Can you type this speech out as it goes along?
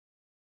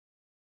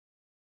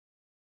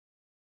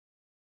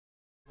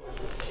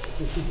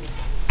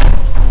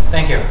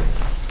Thank you.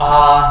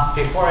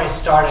 Before I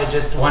start, I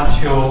just want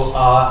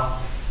to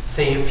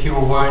say a few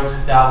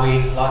words that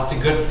we lost a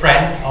good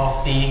friend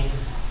of the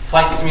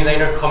flight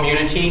simulator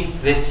community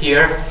this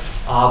year.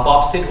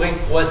 Bob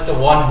Sidwick was the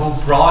one who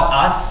brought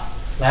us,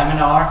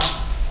 Laminar,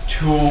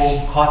 to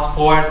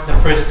Cossport the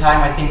first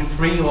time, I think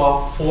 3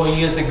 or 4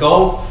 years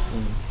ago.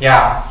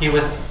 Yeah, he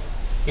was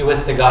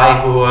the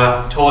guy who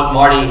told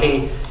Marty,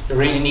 hey, you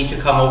really need to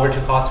come over to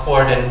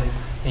Cossport, and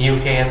the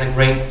UK has a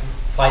great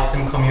flight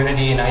sim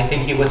community, and I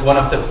think he was one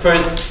of the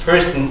first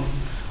persons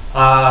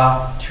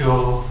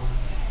to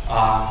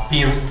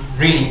be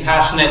really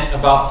passionate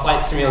about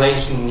flight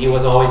simulation. He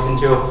was always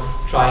into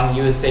trying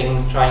new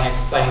things, trying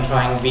X-Plane,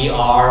 trying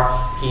VR.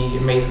 He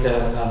made the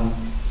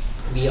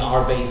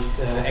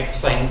VR-based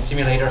X-Plane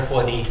simulator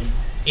for the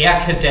air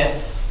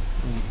cadets.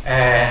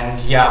 And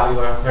yeah, we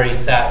were very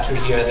sad to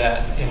hear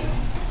that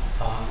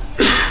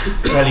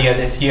earlier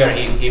this year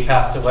he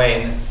passed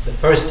away, and it's the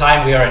first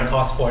time we are in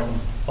Cossport and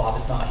Bob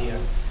is not here.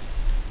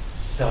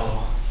 So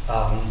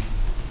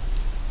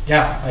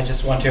yeah, I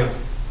just want to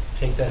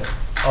take the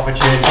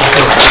opportunity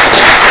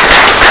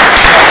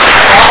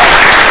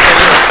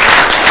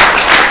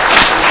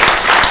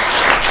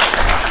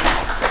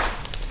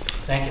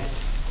Thank you.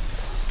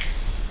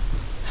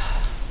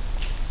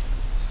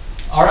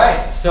 All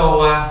right,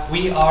 so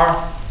we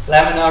are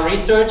Laminar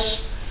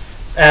Research,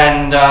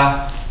 and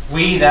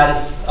we, that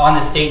is on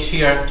the stage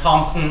here,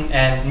 Thompson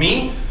and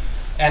me.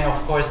 And of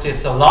course,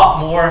 there's a lot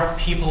more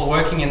people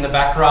working in the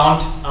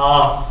background.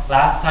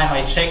 Last time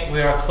I checked, we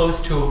are close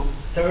to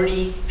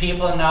 30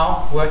 people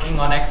now working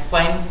on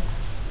X-Plane.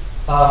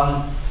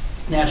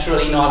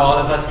 Naturally, not all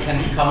of us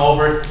can come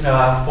over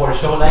for a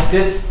show like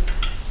this.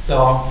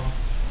 So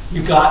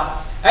you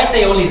got, I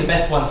say only the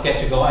best ones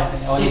get to go. I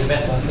think only the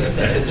best ones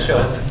get to the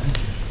shows.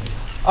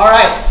 All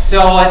right,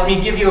 so let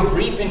me give you a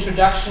brief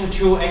introduction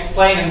to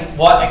X-Plane and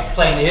what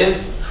X-Plane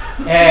is.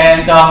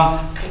 And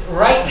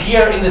right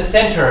here in the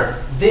center,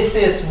 this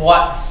is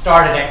what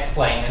started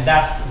X-Plane, and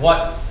that's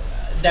what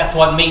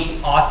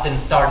made Austin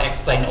start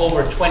X-Plane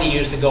over 20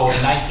 years ago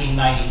in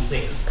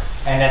 1996,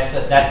 and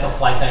that's the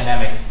flight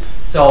dynamics.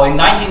 So in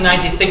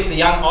 1996, the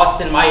young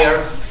Austin Meyer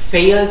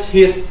failed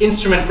his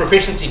instrument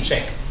proficiency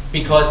check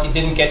because he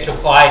didn't get to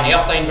fly an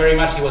airplane very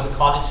much. He was a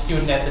college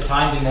student at the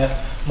time, didn't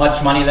have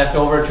much money left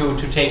over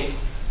to take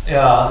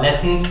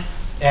lessons,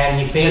 and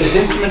he failed his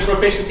instrument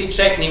proficiency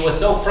check, and he was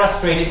so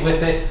frustrated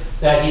with it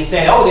that he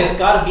said, oh, there's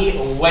got to be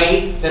a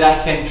way that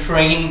I can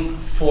train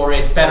for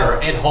it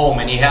better at home.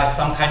 And he had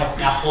some kind of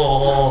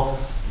Apple,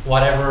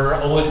 whatever,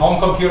 old home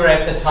computer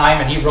at the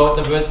time, and he wrote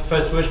the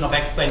first version of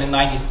X-Plane in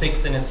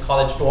 '96 in his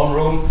college dorm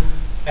room,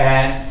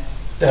 and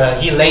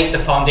he laid the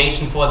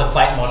foundation for the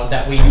flight model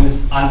that we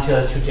use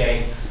until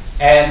today.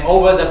 And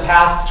over the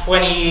past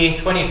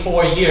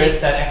 24 years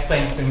that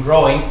X-Plane has been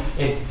growing,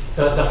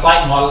 the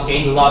flight model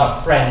gained a lot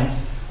of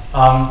friends.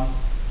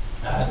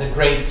 The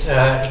great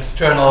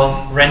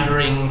external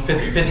rendering,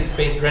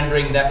 physics-based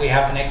rendering that we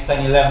have in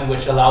X-Plane 11,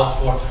 which allows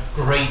for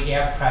great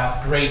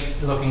aircraft,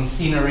 great looking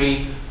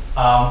scenery,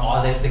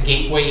 all the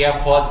gateway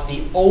airports,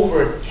 the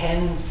over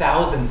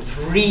 10,000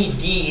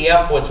 3D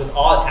airports with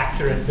all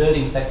accurate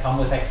buildings that come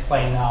with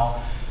X-Plane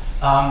now.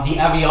 The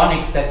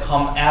avionics that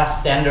come as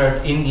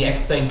standard in the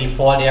X-Plane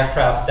default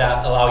aircraft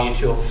that allow you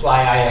to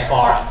fly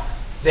IFR.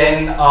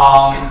 Then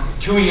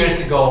 2 years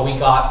ago, we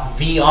got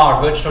VR,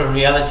 virtual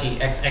reality,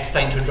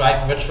 X-Plane to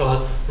drive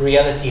virtual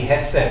reality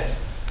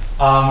headsets.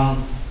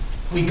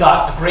 We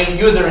got a great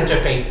user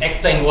interface.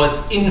 X-Plane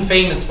was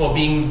infamous for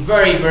being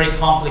very, very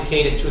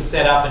complicated to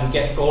set up and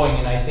get going,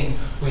 and I think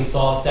we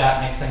solved that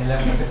in X-Plane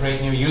 11 with a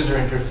great new user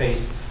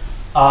interface.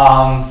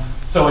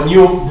 So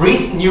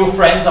recent new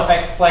friends of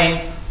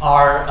X-Plane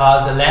are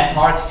the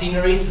landmark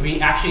sceneries. We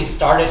actually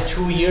started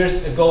 2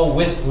 years ago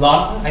with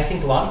London. I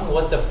think London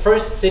was the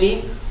first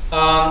city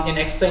in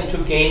X-Plane to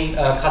gain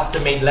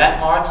custom-made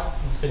landmarks.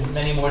 It's been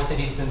many more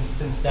cities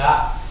since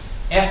that.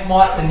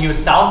 FMOD, the new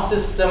sound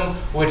system,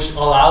 which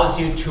allows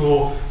you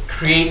to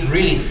create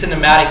really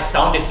cinematic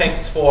sound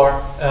effects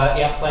for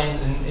airplane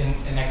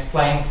in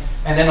X-Plane.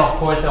 And then, of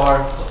course,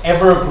 our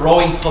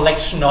ever-growing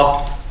collection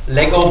of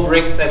Lego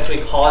bricks, as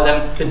we call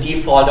them, the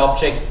default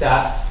objects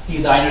that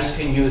designers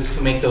can use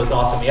to make those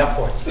awesome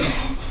airports.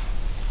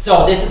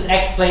 So this is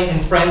X-Plane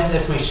and Friends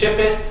as we ship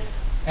it.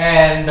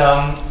 And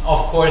of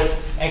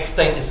course,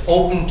 X-Plane is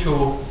open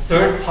to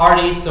third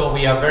parties, so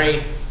we are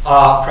very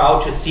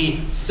proud to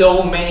see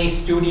so many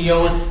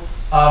studios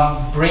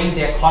bring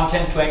their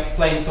content to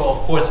X-Plane. So of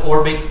course,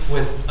 Orbix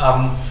with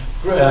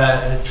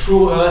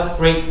True Earth,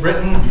 Great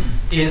Britain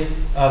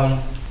is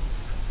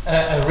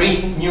a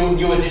recent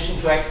new addition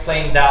to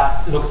X-Plane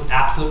that looks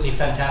absolutely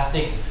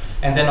fantastic.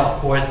 And then, of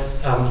course,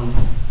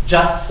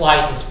 Just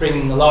Flight is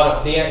bringing a lot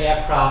of their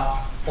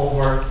aircraft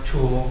over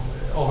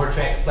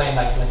to X-Plane,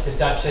 like the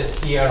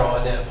Duchess here, or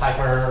the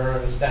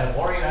Piper Standard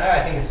Warrior.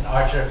 I think it's an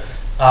Archer,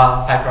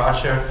 Piper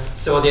Archer.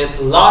 So there's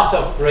lots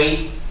of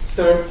great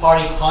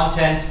third-party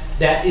content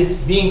that is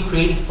being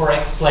created for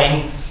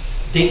X-Plane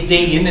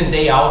day in and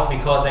day out,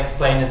 because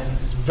X-Plane is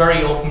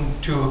very open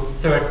to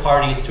third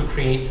parties to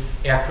create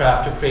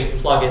aircraft, to create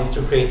plugins,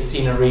 to create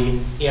scenery,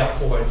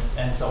 airports,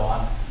 and so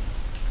on.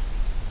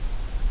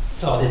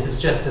 So this is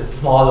just a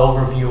small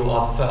overview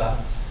of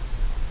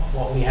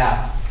what we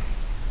have.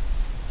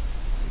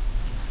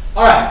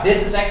 All right,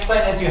 this is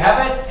X-Plane as you have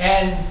it,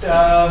 and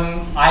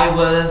I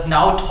will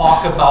now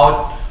talk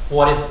about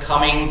what is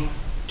coming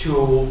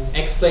to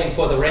X-Plane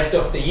for the rest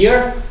of the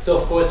year. So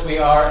of course we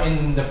are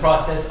in the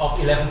process of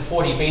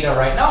 1140 beta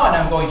right now, and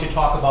I'm going to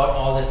talk about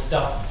all this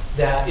stuff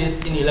that is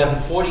in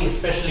 1140,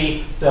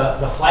 especially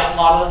the flight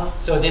model.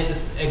 So this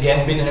has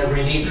again been a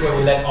release where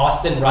we let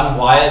Austin run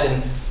wild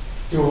and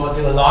do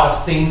a lot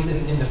of things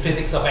in the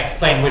physics of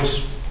X-Plane,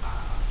 which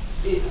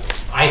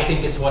I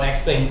think is what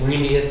X-Plane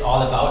really is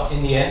all about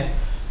in the end.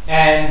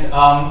 And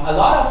a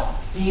lot of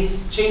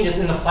these changes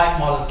in the flight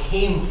model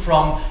came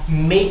from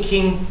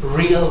making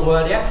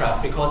real-world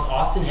aircraft, because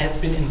Austin has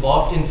been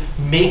involved in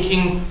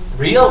making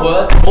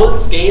real-world,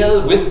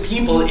 full-scale, with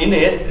people in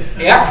it,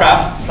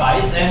 aircraft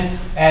size,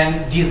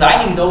 and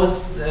designing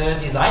those,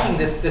 designing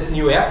this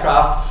new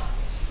aircraft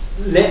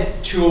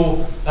led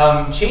to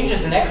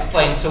changes in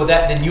X-Plane, so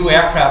that the new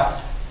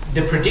aircraft,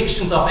 the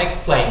predictions of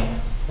X-Plane,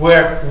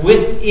 were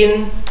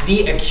within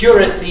the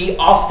accuracy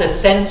of the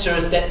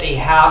sensors that they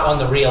had on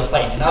the real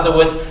plane. In other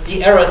words,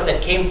 the errors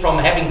that came from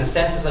having the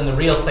sensors on the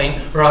real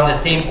plane were on the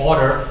same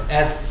order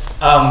as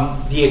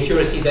the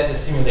accuracy that the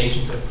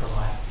simulation could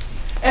provide.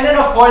 And then,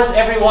 of course,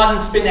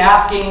 everyone's been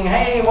asking,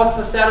 hey, what's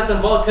the status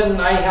on Vulkan?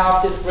 I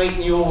have this great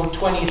new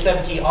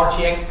 2070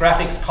 RTX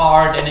graphics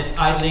card, and it's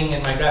idling,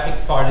 and my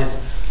graphics card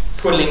is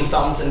twiddling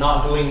thumbs and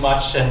not doing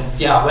much. And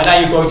yeah, when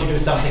are you going to do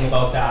something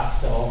about that?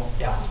 So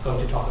yeah, I'm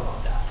going to talk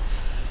about that.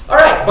 All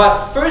right,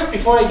 but first,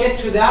 before I get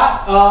to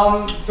that,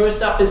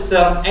 first up is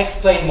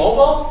X-Plane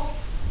Mobile.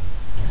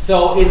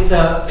 So it's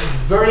a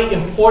very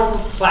important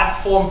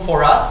platform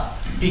for us,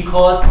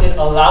 because it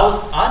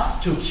allows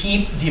us to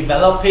keep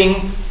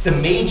developing the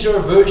major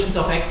versions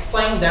of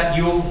X-Plane that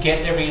you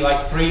get every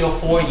like 3 or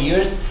 4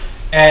 years.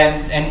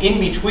 And in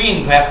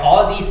between, we have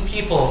all these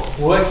people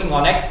working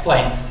on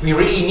X-Plane. We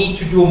really need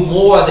to do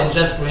more than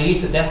just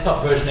release a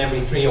desktop version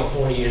every 3 or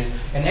 4 years.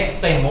 And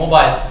X-Plane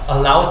Mobile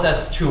allows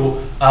us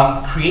to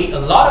create a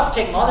lot of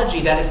technology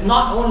that is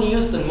not only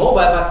used on mobile,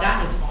 but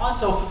that is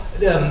also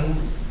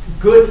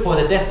good for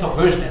the desktop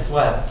version as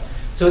well.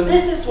 So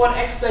this is what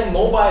X-Plane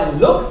Mobile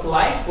looked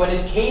like when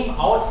it came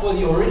out for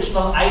the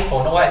original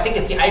iPhone. Or I think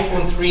it's the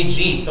iPhone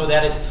 3G, so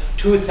that is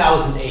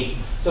 2008.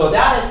 So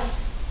that is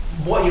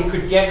what you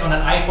could get on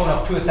an iPhone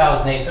of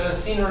 2008. So the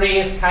scenery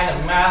is kind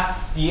of meh.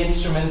 The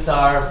instruments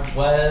are,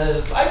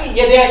 well, I mean,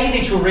 yeah, they're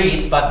easy to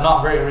read, but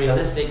not very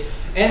realistic.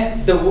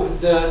 And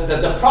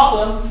the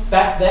problem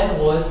back then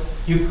was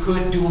you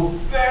could do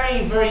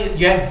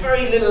you had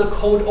very little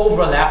code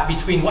overlap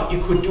between what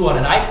you could do on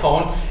an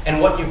iPhone and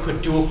what you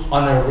could do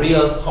on a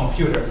real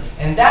computer.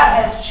 And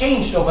that has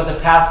changed over the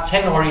past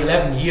 10 or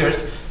 11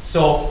 years.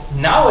 So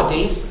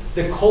nowadays,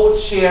 the code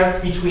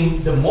share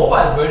between the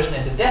mobile version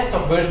and the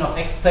desktop version of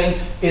X-Plane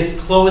is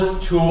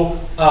close to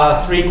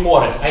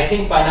 3/4. I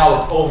think by now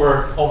it's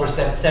over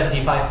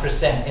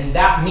 75%. And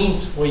that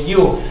means for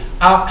you,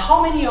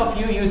 how many of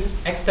you use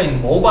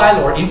X-Plane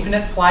Mobile or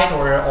Infinite Flight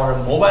or a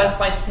mobile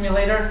flight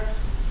simulator?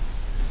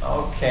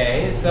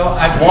 Okay, so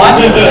I've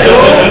 1,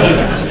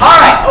 2. All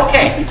right,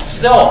 okay.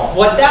 So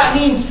what that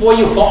means for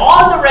you, for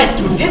all the rest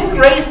who didn't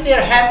raise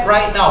their hand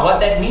right now, what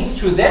that means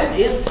to them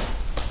is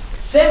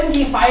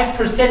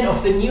 75%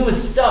 of the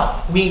newest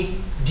stuff we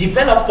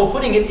developed for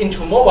putting it into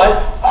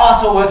mobile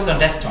also works on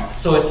desktop.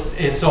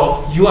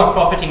 So you are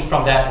profiting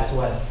from that as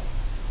well.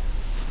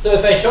 So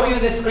if I show you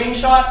this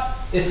screenshot,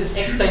 is this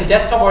X-Plane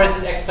desktop or is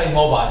it X-Plane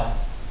mobile?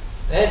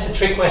 That's a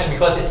trick question,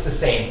 because it's the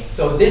same.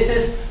 So this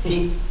is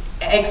the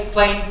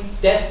X-Plane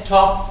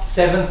desktop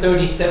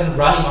 737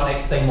 running on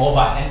X-Plane mobile,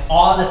 and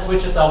all the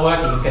switches are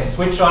working. You can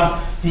switch on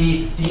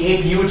the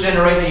APU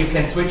generator, you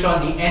can switch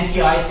on the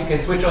anti-ice, you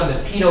can switch on the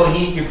pitot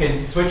heat, you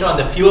can switch on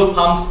the fuel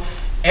pumps.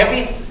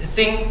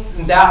 Everything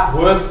that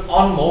works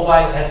on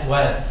mobile as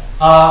well.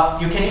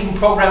 You can even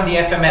program the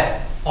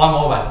FMS on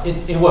mobile.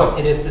 It works.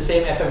 It is the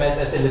same FMS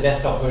as in the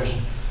desktop version.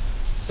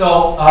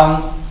 So,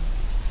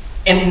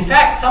 and in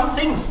fact, some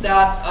things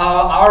that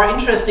are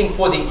interesting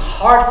for the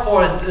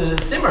hardcore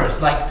simmers,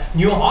 like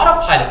new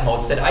autopilot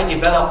modes that I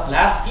developed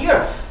last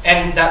year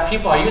and that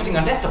people are using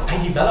on desktop, I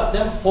developed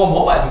them for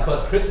mobile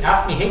because Chris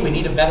asked me, hey, we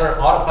need a better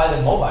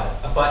autopilot mobile.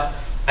 But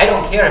I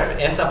don't care if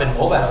it ends up in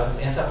mobile or if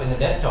it ends up in the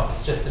desktop,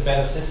 it's just a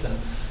better system.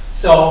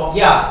 So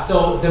yeah,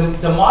 so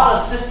the model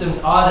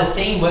systems are the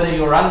same whether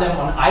you run them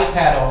on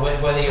iPad or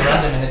whether you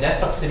run them in the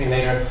desktop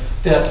simulator.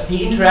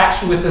 The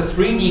interaction with the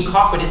 3D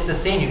cockpit is the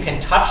same. You can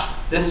touch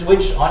the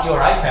switch on your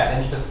iPad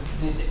and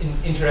it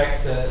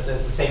interacts the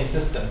same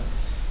system.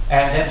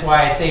 And that's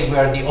why I say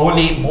we're the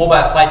only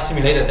mobile flight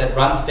simulator that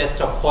runs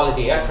desktop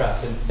quality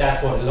aircraft, and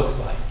that's what it looks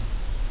like.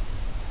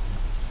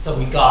 So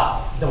we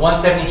got the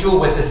 172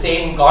 with the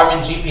same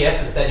Garmin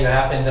GPSs that you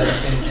have in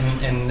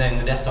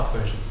the desktop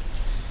version.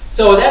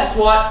 So that's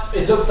what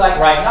it looks like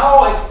right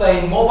now.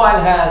 Explain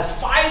Mobile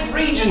has 5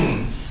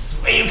 regions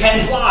where you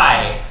can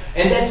fly.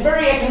 And that's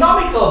very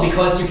economical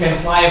because you can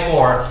fly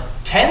for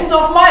tens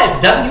of miles.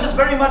 It doesn't use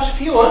very much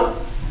fuel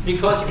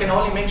because you can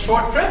only make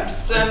short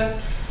trips. And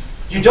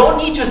you don't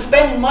need to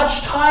spend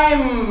much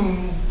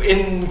time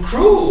in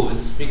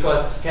cruise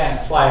because you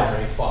can't fly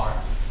very far.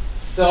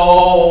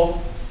 So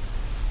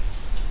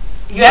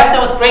you have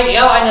those great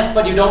airliners,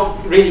 but you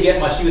don't really get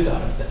much use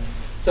out of them.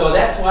 So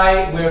that's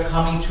why we're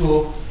coming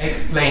to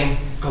explain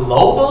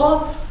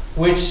global,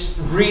 which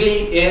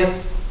really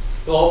is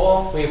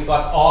global. We've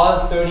got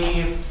all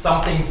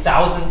 30-something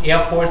thousand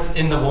airports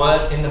in the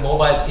world in the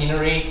mobile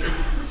scenery.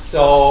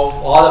 So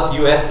all of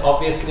US,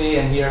 obviously,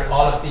 and here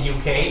all of the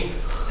UK.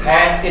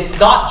 And it's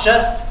not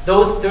just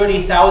those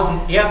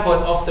 30,000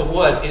 airports of the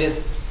world. It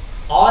is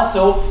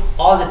also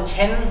all the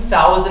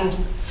 10,000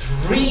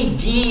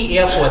 3D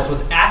airports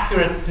with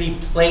accurately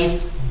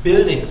placed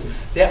buildings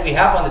that we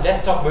have on the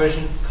desktop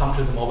version come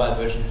to the mobile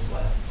version as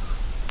well.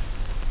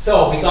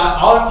 So we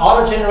got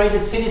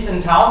auto-generated cities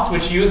and towns,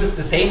 which uses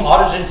the same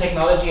AutoGen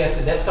technology as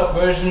the desktop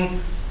version.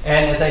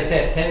 And as I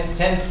said,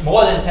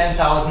 more than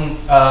 10,000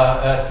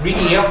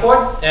 3D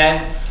airports.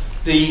 And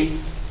the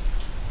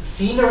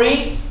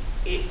scenery,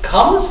 it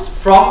comes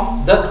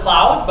from the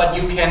cloud, but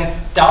you can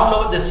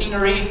download the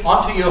scenery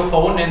onto your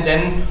phone and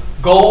then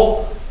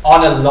go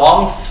on a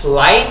long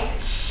flight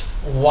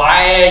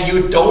while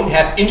you don't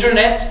have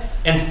internet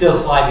and still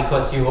fly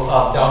because you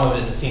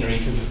downloaded the scenery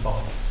to your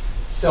phone.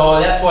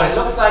 So that's what it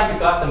looks like. You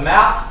got the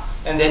map,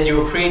 and then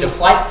you create a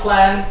flight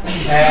plan.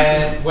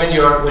 And when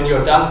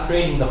you're done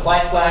creating the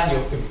flight plan,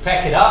 you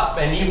pack it up.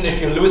 And even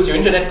if you lose your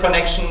internet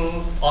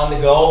connection on the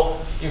go,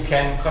 you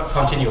can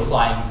continue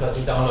flying because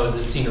you downloaded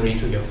the scenery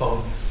to your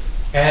phone.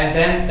 And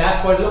then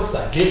that's what it looks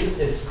like. This is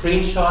a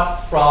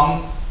screenshot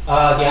from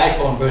the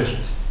iPhone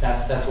version.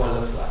 That's what it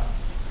looks like.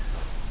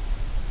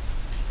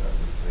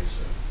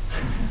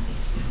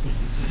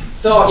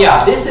 So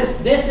yeah, this is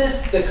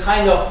the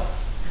kind of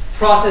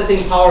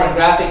processing power and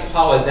graphics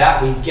power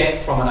that we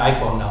get from an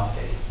iPhone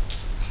nowadays.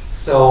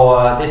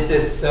 So this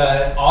is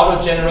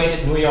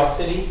auto-generated New York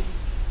City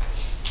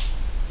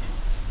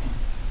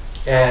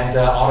and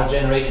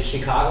auto-generated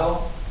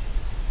Chicago.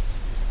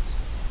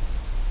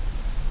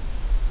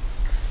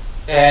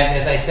 And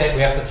as I said,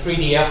 we have the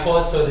 3D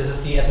airport. So this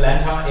is the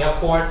Atlanta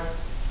airport.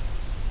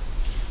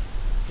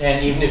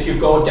 And even if you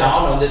go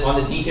down on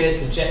the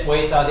details, the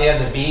jetways are there,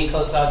 the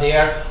vehicles are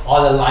there,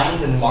 all the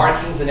lines and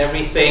markings and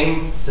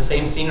everything, it's the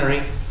same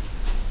scenery.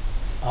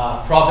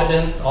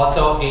 Providence,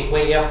 also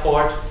Gateway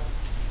Airport.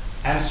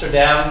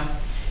 Amsterdam,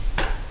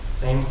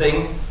 same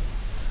thing.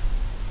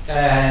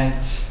 And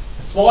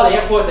a small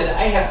airport that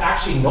I have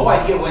actually no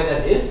idea where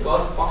that is,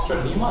 Golf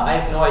Foxtrot Lima, I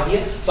have no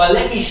idea. But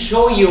let me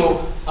show you.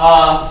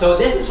 So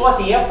this is what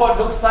the airport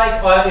looks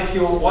like if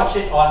you watch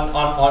it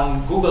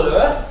on Google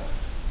Earth.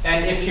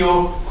 And if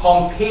you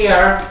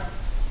compare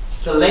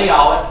the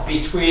layout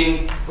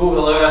between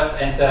Google Earth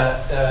and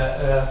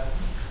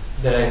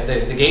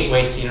the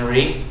gateway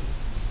scenery,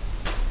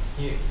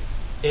 it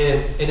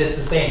is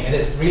the same. It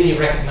is really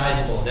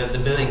recognizable. The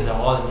buildings are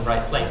all in the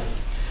right place.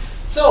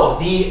 So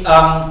the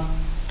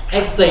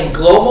Explain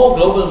Global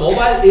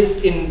Mobile is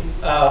in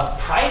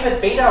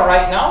private beta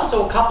right now.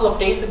 So a couple of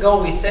days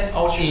ago, we sent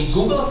out a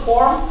Google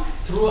form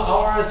through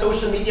our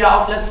social media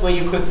outlets where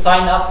you could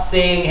sign up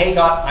saying, hey,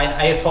 got an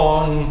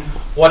iPhone,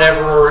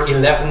 whatever,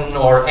 11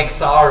 or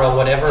XR or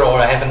whatever, or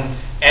I have an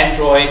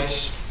Android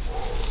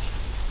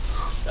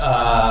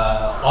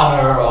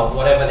Honor or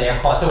whatever they are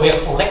called. So we are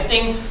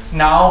collecting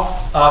now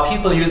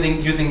people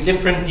using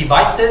different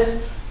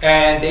devices,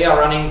 and they are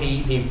running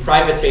the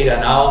private beta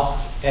now.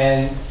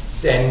 And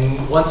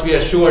then once we are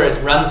sure it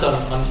runs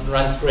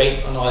runs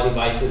great on all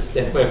devices,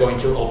 then we're going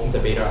to open the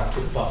beta up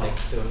to the public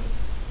soon.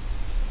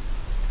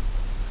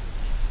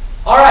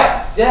 All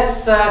right,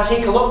 let's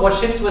take a look what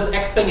ships with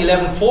Explain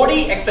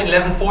 1140. Explain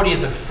 1140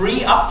 is a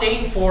free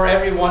update for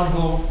everyone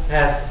who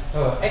has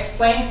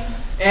Explain.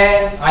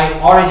 And I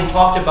already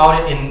talked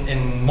about it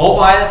in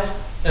mobile.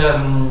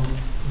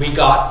 We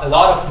got a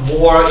lot of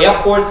more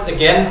airports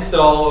again.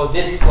 So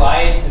this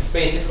slide is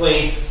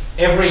basically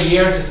every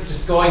year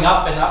just going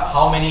up and up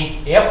how many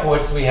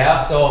airports we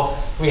have. So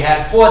we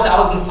had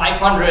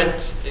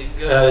 4,500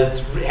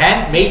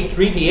 handmade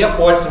 3D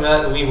airports.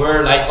 We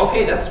were like,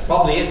 okay, that's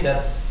probably it.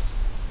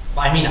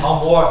 I mean, how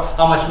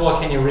much more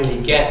can you really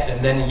get? And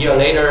then a year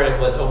later, it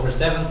was over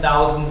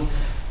 7,000,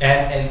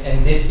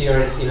 and this year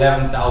it's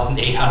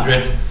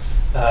 11,800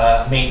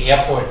 made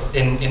airports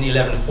in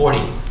 1140.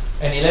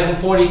 And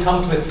 1140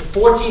 comes with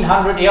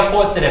 1,400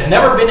 airports that have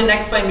never been in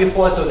Explain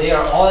before, so they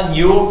are all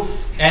new.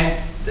 And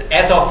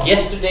as of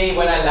yesterday,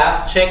 when I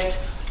last checked,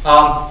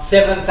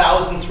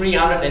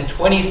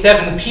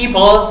 7,327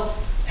 people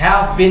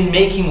have been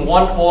making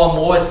one or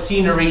more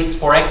sceneries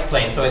for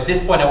Explain. So at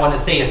this point I want to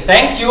say a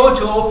thank you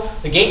to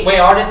the gateway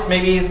artists.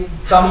 Maybe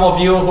some of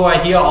you who are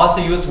here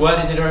also use Word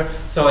Editor.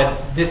 So at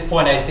this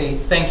point I say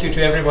thank you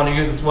to everyone who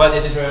uses Word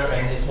Editor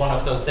and is one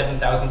of those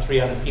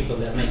 7,300 people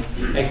that make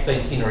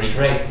Explain scenery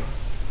great.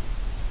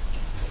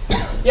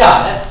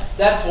 yeah,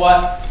 that's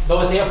what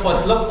those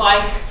airports look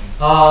like.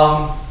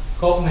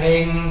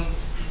 Copenhagen,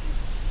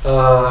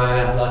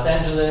 Los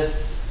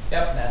Angeles,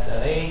 yep, that's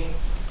LA.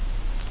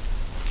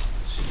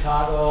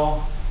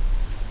 Chicago,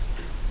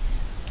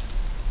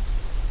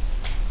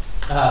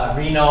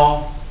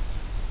 Reno.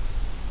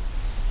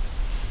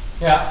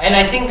 Yeah, and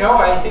I think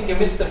you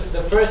missed the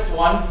first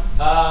one.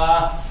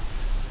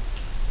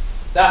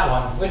 That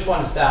one. Which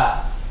one is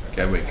that?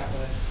 Gatwick.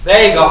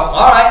 There you go.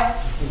 All right,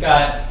 you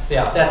got it.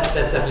 Yeah, that's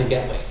definitely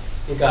Gatwick.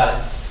 You got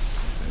it.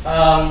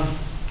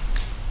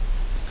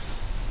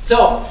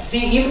 So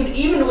see,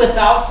 even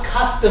without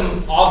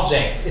custom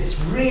objects, it's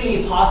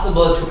really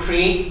possible to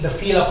create the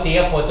feel of the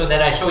airport. So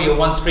that I show you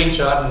one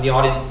screenshot, and the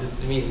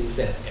audience immediately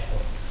says Gatwick.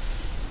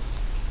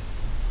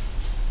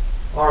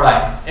 All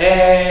right,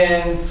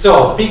 and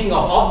so speaking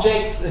of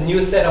objects, a new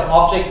set of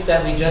objects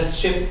that we just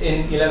shipped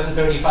in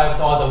 1135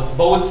 is all those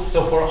boats.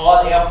 So for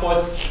all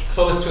airports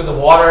close to the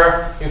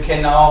water, you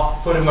can now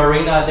put a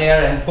marina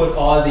there and put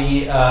all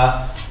the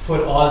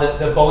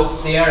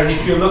boats there. And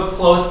if you look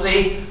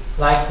closely,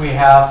 like we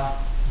have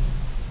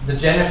the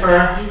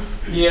Jennifer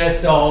here,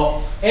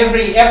 so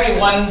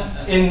everyone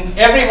in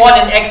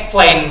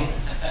X-Plane,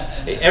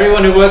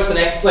 everyone who works in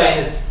X-Plane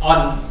is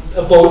on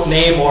a boat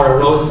name or a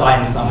road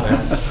sign somewhere.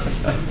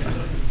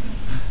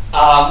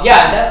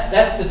 Yeah,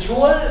 that's the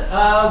tool.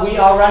 We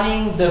are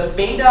running the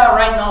beta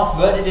right now of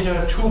Word Editor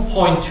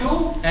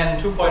 2.2, and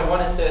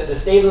 2.1 is the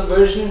stable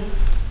version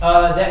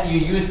that you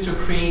use to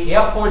create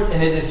airports,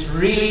 and it is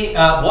really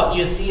what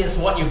you see is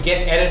what you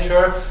get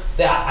editor.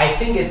 That I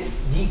think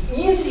it's the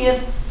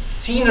easiest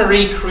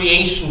scenery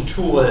creation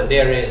tool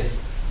there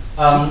is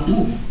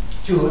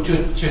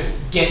to just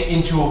get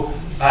into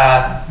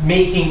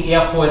making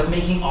airports,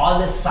 making all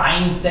the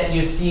signs that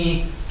you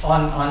see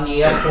on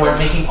the airport,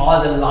 making all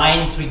the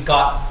lines. We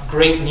got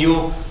great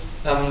new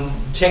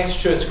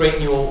textures, great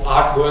new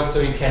artwork,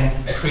 so you can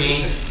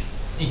create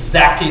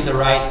exactly the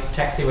right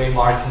taxiway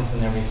markings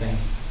and everything.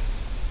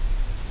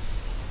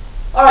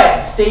 All right,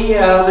 stay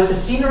with the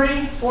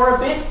scenery for a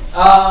bit.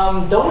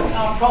 Those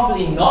are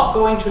probably not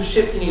going to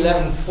ship in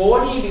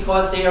 1140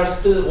 because they are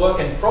still work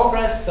in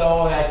progress.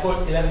 So I put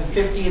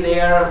 1150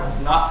 there.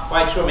 Not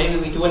quite sure. Maybe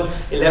we do an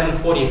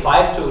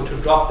 1145 to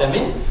drop them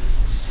in.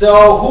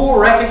 So who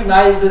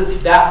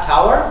recognizes that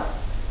tower?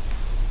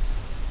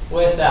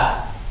 Where's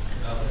that?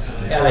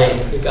 LA.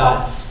 You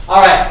got it.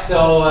 All right.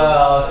 So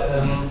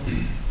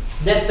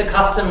that's the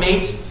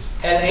custom-made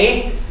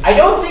LA. I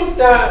don't think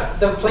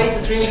the place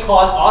is really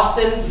called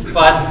Austin's,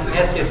 but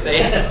as you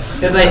say,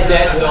 as I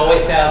said, we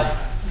always have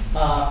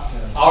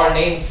our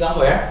names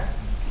somewhere.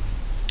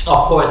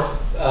 Of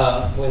course,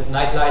 with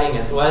night lighting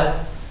as well.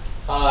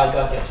 I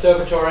got the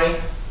observatory,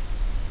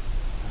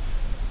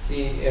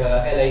 the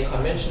LA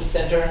Convention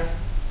Center,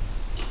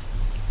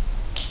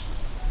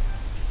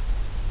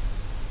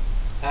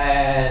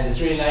 and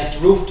this really nice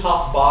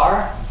rooftop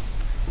bar.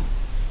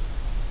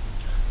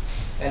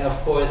 And of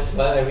course,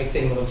 well,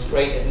 everything looks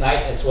great at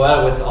night as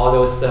well with all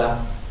those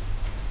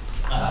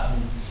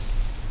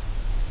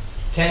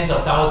tens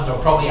of thousands or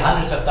probably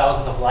hundreds of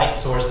thousands of light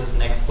sources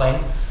in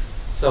X-Plane.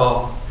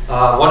 So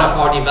one of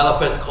our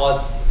developers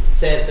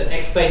says that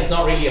X-Plane is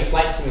not really a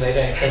flight simulator,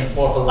 X-Plane is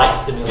more of a light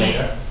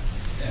simulator.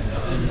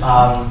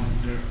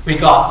 We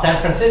got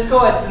San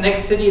Francisco, it's the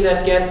next city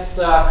that gets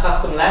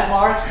custom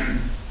landmarks.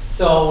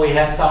 So we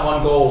had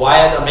someone go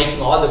wild on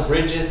making all the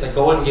bridges, the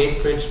Golden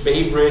Gate Bridge,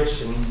 Bay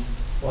Bridge, and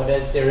what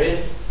else there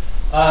is.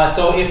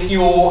 So if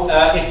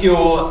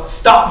you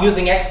stop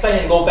using X-Plane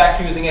and go back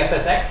to using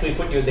FSX, we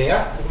put you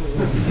there.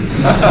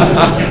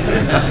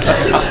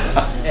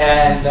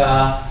 And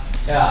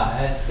yeah,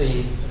 that's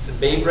the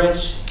Bay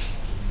Bridge,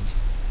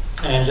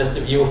 and just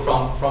a view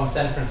from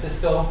San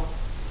Francisco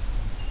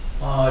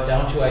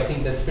down to, I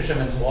think that's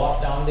Fisherman's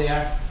Wharf down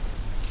there,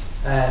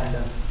 and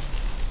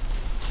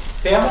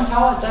Fairmont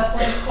Tower, is that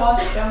what it's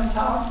called? Fairmont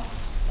Tower?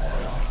 I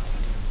don't know.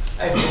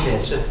 I've been there.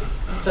 It's just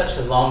such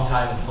a long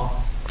time ago.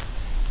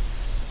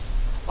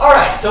 All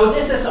right, so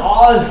this is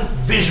all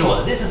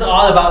visual. This is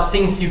all about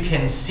things you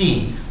can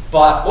see.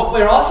 But what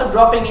we're also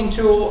dropping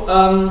into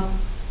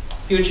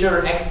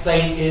future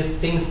X-Plane is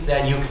things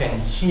that you can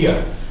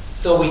hear.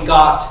 So we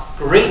got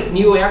great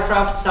new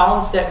aircraft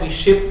sounds that we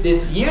shipped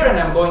this year, and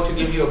I'm going to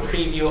give you a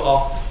preview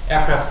of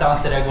aircraft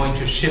sounds that are going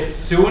to ship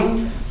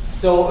soon.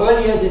 So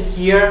earlier this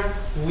year,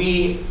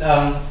 we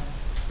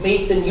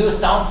made the new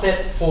sound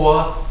set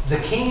for the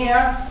King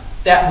Air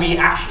that we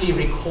actually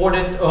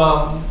recorded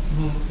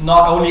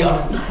not only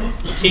on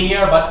King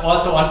Air but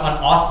also on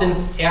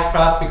Austin's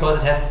aircraft, because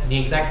it has the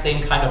exact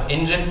same kind of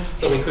engine.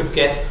 So we could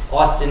get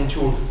Austin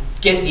to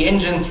get the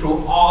engine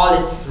through all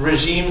its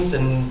regimes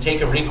and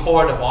take a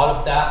record of all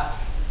of that.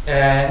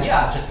 And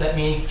yeah, just let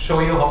me show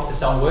you how the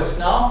sound works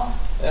now.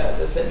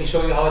 Just let me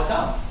show you how it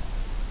sounds.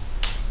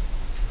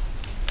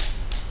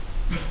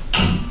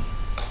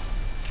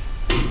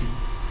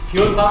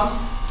 Fuel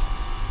pumps.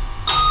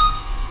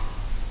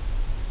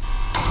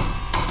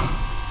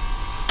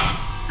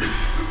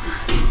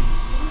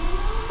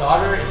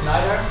 Starter,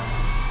 igniter.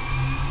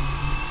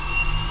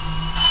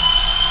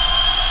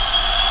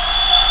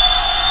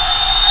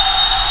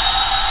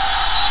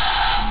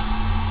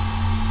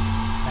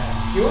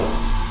 Fuel.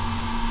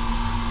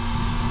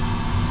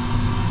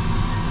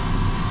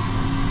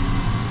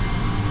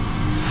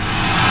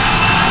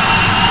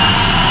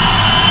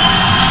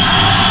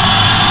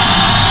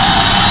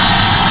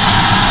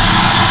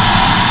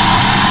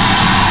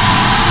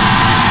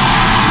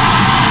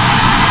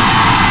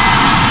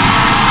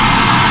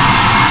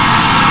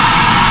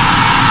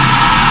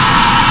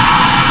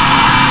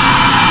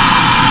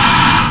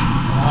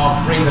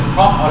 Bring the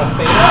prop out of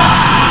beta.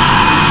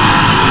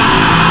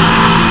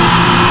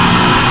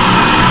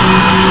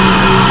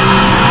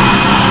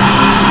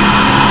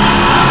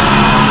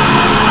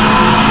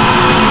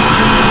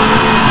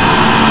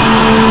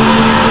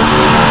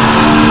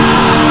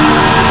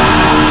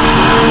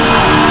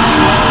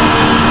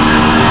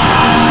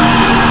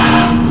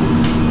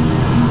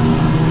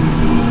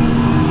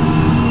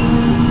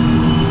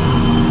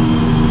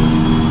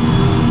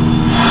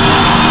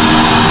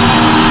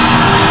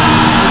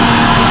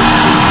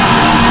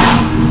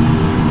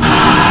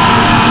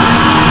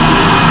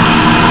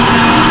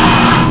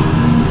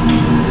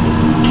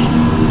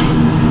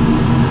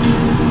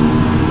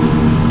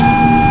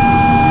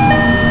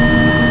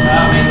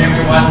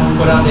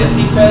 Put on their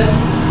seatbelts,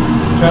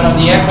 turn on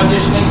the air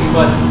conditioning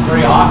because it's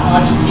very hot in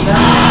Argentina.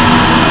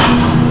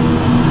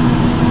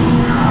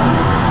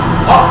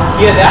 Oh,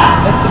 hear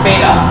that? That's the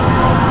beta.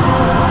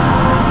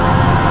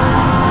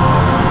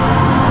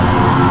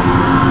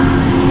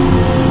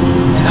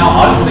 And now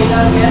out of beta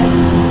again.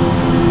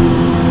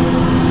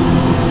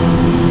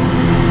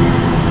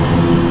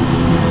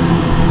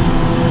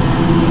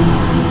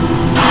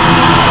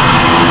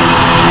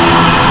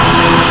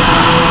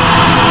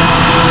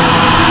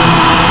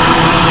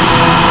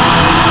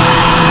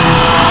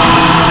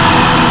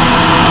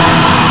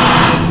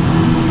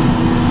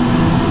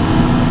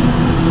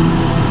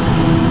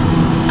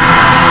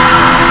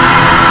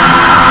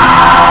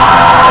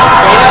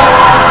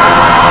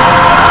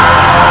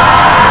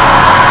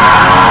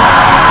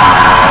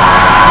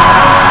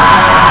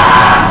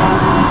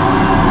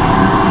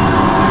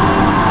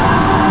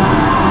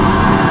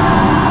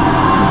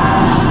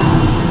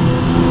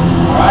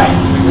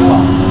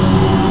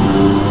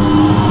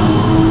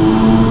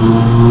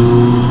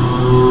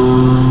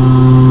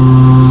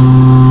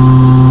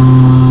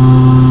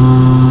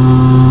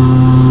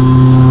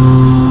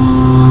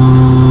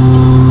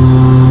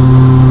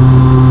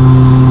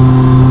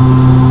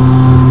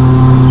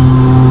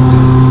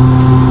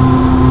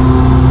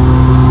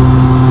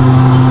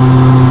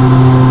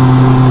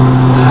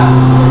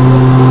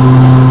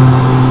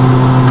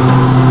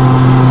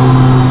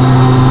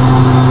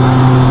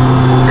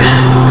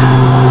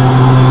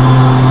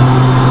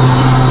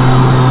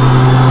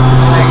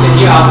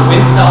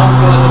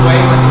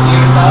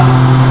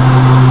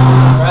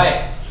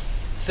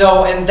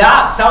 So, and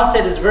that sound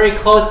set is very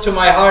close to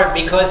my heart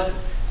because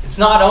it's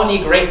not only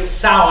great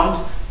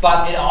sound,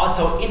 but it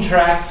also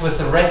interacts with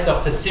the rest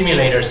of the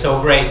simulator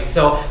so great.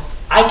 So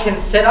I can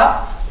set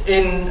up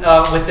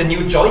with the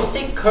new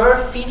joystick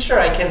curve feature,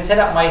 I can set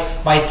up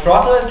my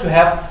throttle to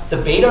have the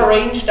beta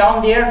range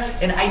down there,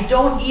 and I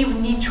don't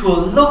even need to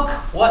look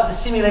what the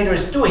simulator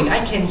is doing.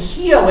 I can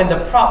hear when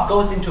the prop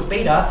goes into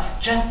beta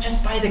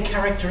just by the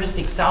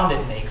characteristic sound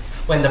it makes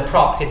when the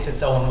prop hits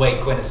its own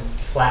wake when it's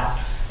flat.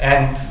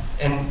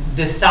 And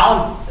this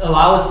sound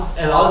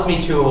allows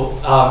me to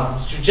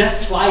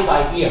just fly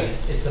by ear.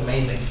 It's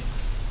amazing.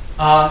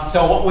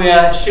 So what we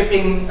are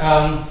shipping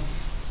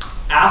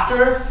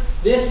after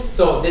this,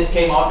 so this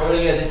came out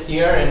earlier this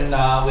year, and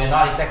we're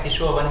not exactly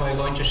sure when we're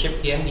going to ship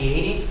the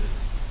MD-80.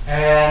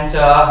 And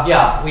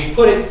yeah, we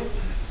put it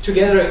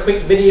together a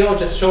quick video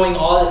just showing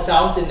all the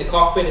sounds in the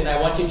cockpit, and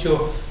I want you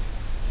to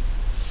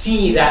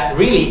see that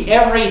really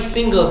every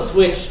single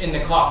switch in the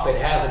cockpit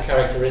has a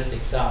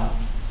characteristic sound.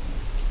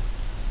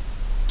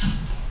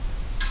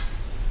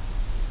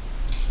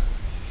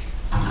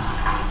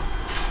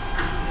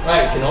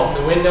 Right, you can open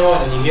the window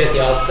and then you hear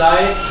the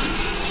outside.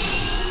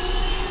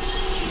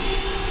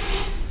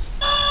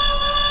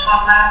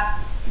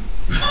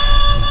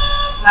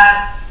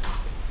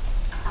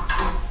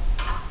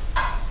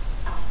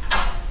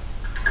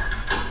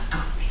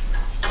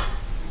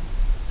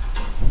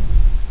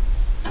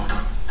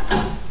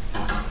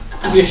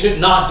 You should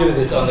not do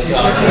this on the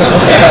job.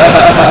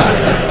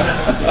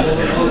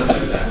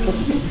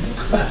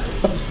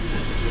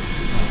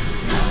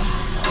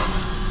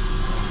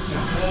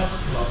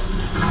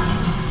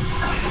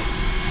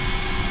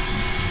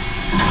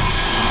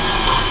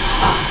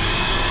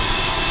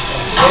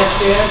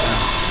 Yes.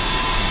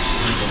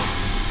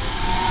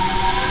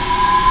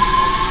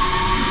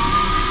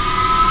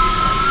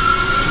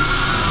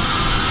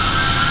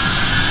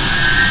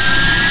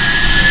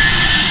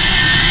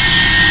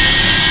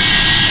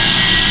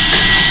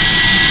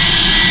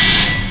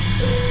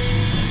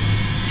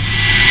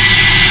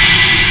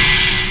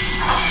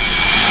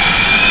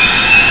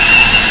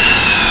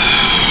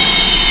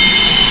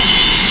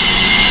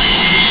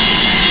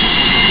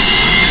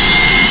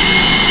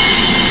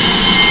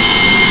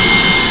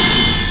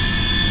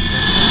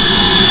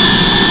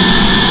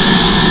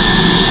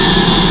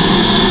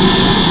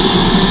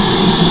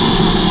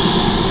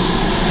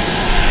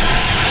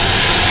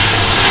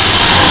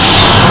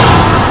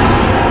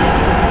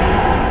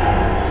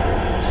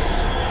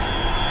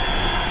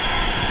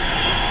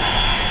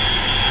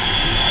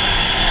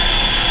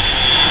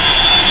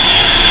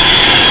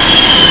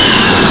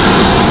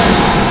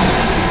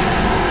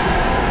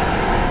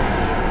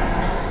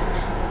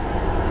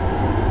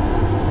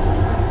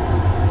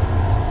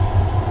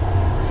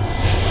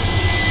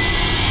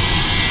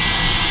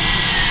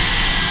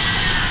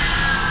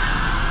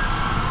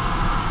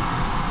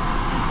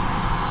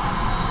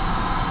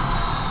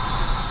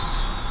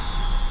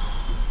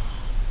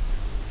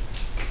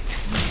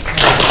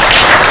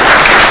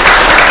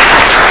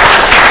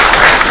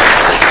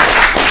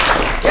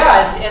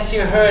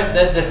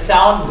 the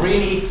sound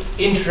really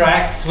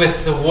interacts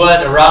with the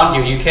world around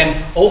you. You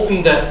can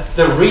open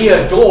the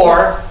rear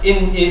door,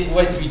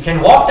 you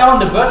can walk down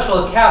the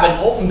virtual cabin,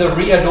 open the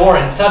rear door,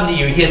 and suddenly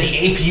you hear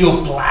the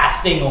APU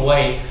blasting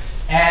away.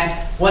 And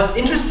what's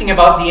interesting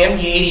about the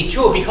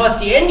MD-82, because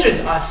the engines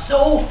are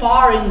so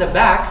far in the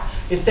back,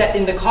 is that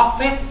in the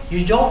cockpit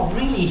you don't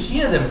really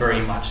hear them very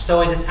much.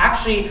 So it is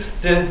actually,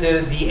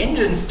 the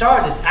engine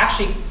start is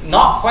actually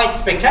not quite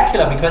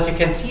spectacular, because you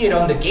can see it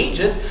on the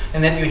gauges,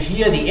 and then you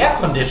hear the air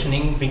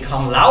conditioning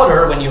become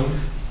louder when you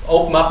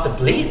open up the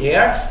bleed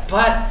air,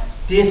 but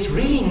there's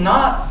really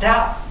not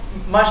that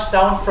much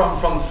sound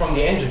from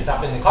the engines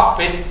up in the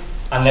cockpit,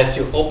 unless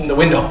you open the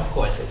window, of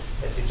course,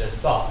 as you just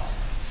saw.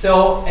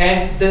 So,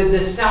 and the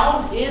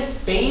sound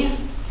is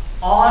based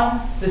on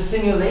the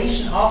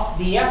simulation of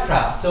the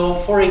aircraft. So,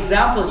 for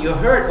example, you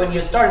heard when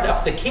you started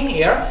up the King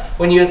Air,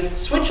 when you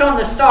switch on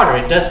the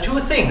starter, it does two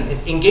things. It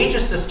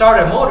engages the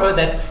starter motor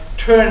that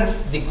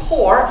turns the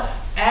core,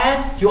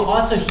 and you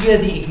also hear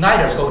the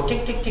igniter go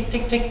tick, tick, tick,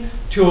 tick, tick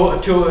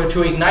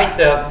to ignite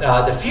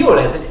the fuel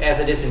as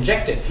it is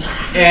injected.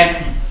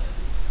 And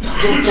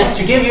just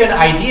to give you an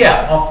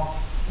idea of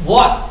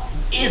what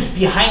is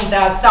behind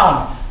that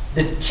sound,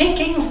 the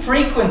ticking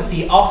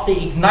frequency of the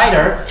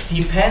igniter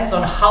depends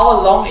on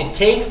how long it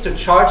takes to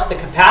charge the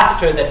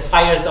capacitor that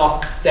fires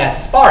off that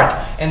spark.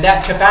 And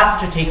that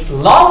capacitor takes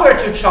longer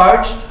to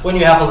charge when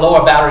you have a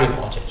lower battery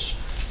voltage.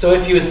 So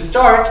if you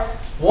start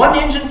one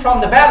engine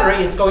from the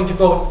battery, it's going to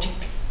go tick,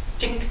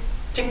 tick,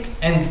 tick.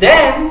 And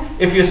then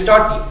if you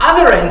start the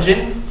other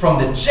engine from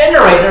the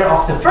generator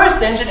of the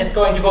first engine, it's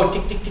going to go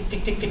tick, tick, tick,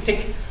 tick, tick, tick,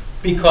 tick,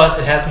 because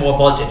it has more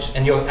voltage.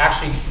 And you're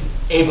actually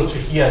able to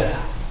hear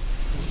that.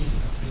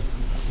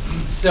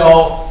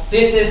 So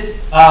this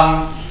is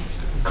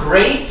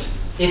great,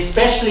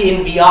 especially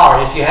in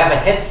VR. If you have a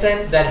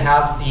headset that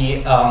has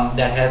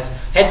that has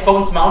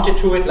headphones mounted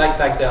to it, like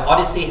the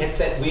Odyssey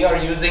headset we are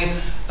using,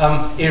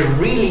 it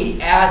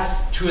really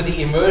adds to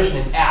the immersion.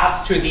 It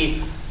adds to the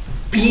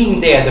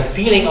being there, the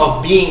feeling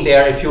of being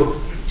there. If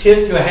you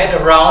tilt your head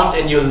around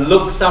and you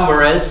look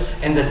somewhere else,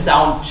 and the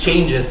sound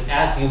changes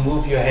as you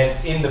move your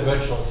head in the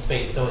virtual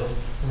space. So it's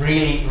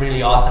really,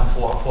 really awesome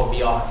for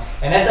VR.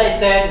 And as I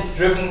said, it's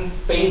driven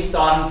based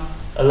on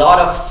a lot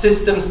of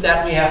systems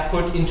that we have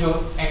put into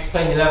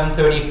X-Plane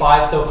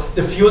 1135. So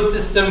the fuel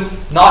system,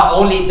 not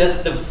only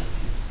does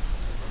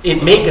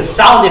it make a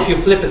sound if you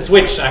flip a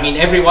switch. I mean,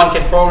 everyone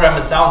can program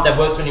a sound that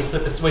works when you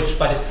flip a switch,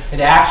 but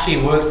it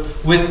actually works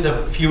with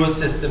the fuel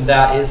system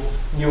that is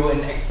new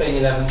in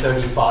X-Plane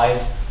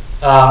 1135.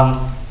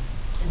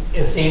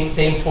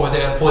 Same for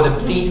the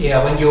bleed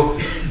air. When you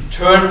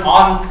turn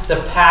on the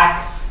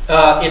pack,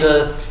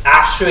 it'll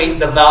actuate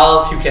the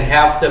valve. You can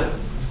have the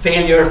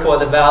failure for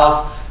the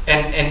valve,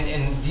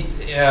 and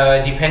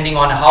depending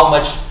on how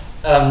much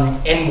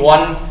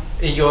N1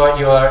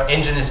 your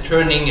engine is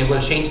turning, it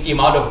will change the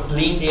amount of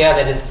bleed air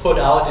that is put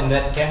out, and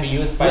that can be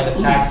used by the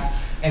packs,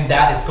 and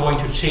that is going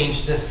to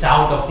change the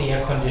sound of the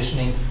air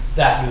conditioning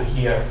that you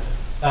hear.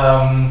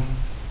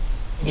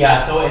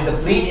 Yeah, so and the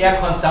bleed air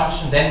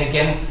consumption then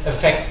again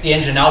affects the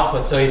engine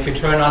output. So if you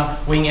turn on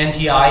wing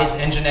anti-ice,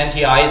 engine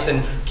anti-ice,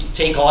 and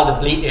take all the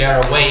bleed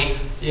air away,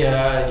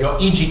 your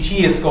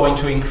EGT is going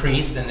to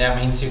increase, and that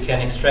means you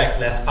can extract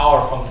less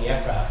power from the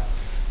aircraft.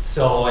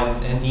 So,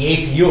 and the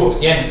APU,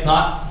 again, it's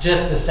not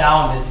just the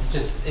sound,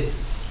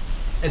 it's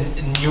a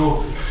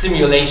new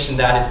simulation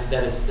that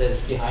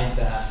is behind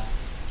that.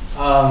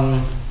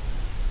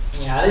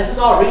 Yeah, this is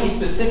all really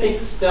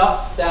specific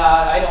stuff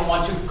that I don't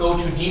want to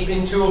go too deep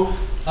into.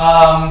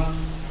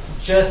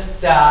 Just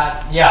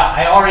that, yeah,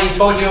 I already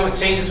told you it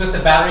changes with the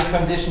battery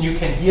condition. You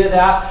can hear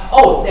that.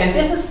 Oh, and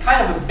this is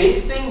kind of a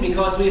big thing,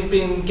 because we've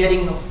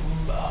been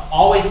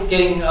always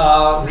getting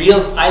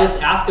real pilots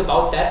ask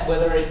about that,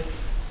 whether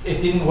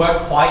it didn't work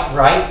quite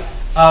right.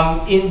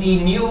 In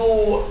the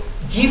new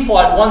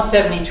default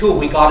 172,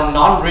 we got a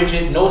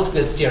non-rigid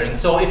nose-wheel steering.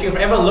 So if you've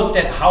ever looked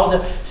at how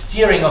the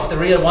steering of the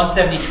real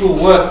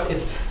 172 works,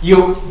 it's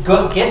you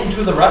get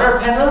into the rudder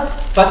panel,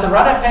 but the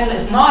rudder panel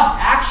is not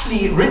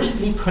actually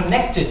rigidly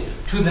connected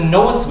to the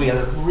nose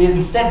wheel.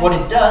 Instead, what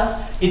it does,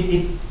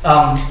 it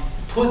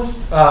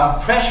puts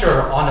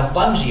pressure on a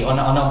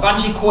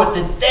bungee cord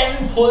that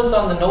then pulls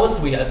on the nose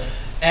wheel.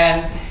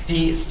 And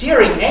the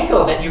steering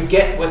angle that you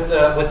get with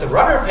the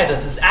rudder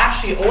pedals is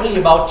actually only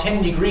about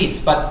 10 degrees,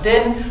 but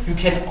then you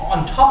can,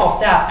 on top of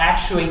that,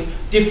 actuate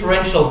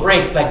differential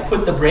brakes, like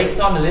put the brakes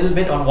on a little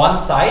bit on one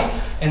side,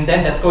 and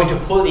then that's going to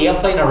pull the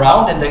airplane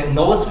around, and the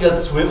nose wheel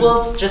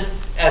swivels just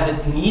as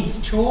it needs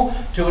to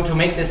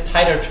make this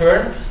tighter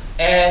turn.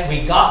 And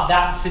we got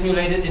that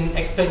simulated in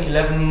X-Plane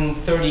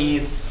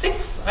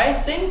 1136, I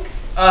think.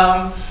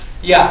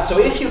 Yeah, so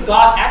if you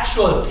got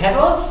actual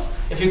pedals,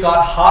 if you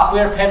got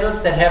hardware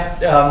pedals that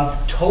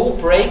have toe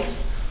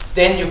brakes,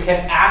 then you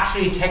can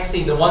actually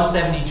taxi the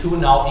 172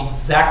 now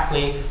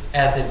exactly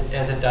as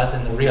it does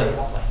in the real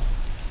airplane.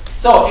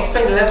 So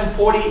X-Plane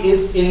 1140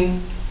 is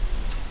in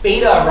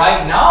beta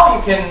right now.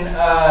 You can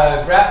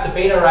grab the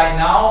beta right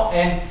now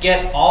and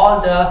get all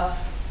the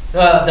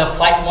the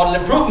flight model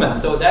improvement.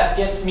 So that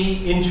gets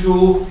me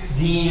into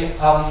the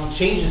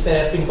changes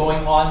that have been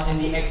going on in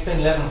the X-Plane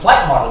 11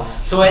 flight model.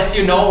 So as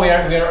you know,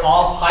 we're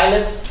all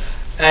pilots,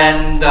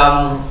 and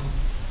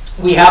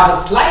we have a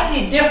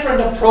slightly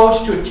different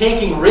approach to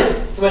taking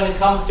risks when it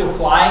comes to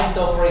flying.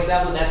 So for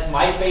example, that's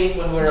my face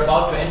when we're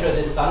about to enter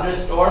this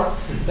thunderstorm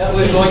that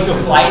we're going to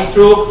fly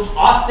through.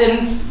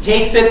 Austin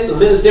takes it a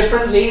little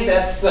differently.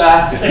 That's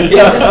his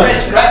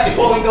impression right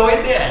before we go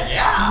in there.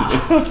 Yeah.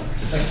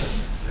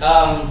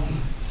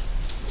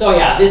 So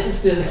yeah,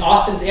 this is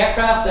Austin's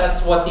aircraft.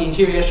 That's what the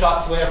interior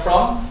shots were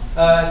from.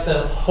 It's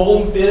a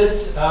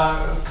home-built,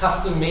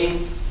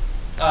 custom-made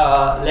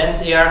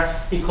Lens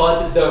Air. He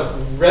calls it the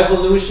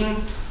Revolution.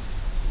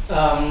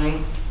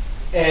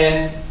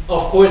 And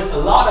of course, a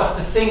lot of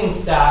the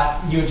things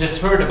that you just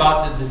heard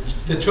about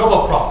the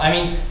turboprop, I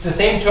mean, it's the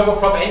same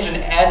turboprop engine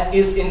as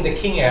is in the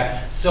King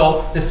Air.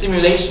 So the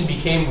simulation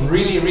became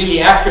really, really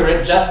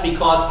accurate just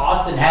because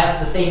Austin has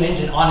the same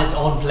engine on his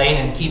own plane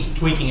and keeps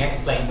tweaking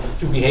X-Plane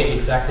to behave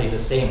exactly the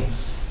same.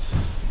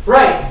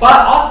 Right, but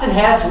Austin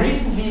has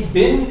recently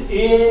been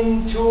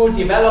into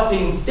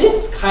developing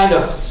this kind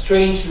of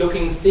strange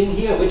looking thing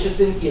here, which is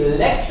an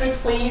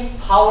electrically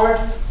powered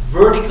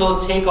vertical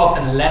takeoff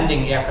and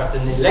landing aircraft,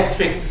 an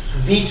electric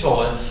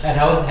VTOL, and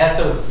has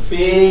those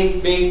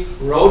big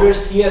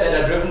rotors here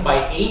that are driven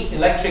by 8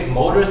 electric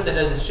motors that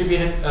are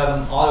distributed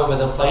all over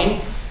the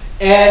plane.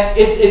 And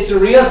it's a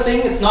real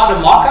thing. It's not a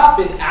mock-up.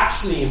 It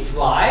actually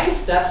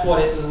flies. That's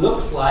what it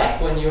looks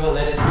like when you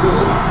let it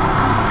loose.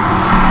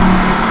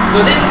 So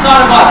this is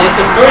not a mock. There's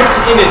a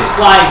person in it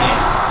flying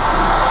it.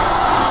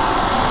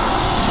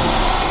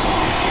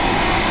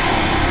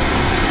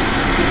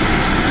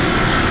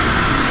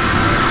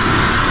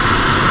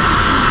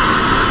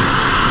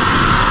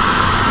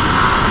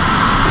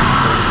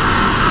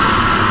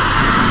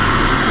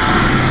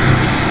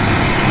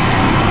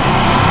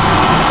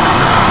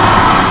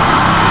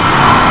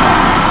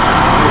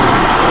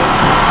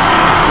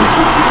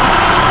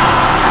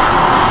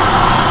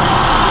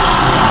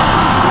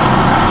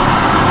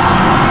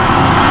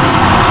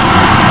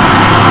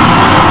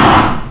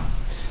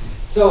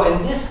 So,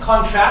 and this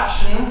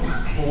contraption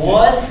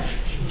was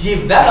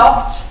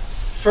developed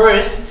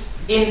first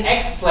in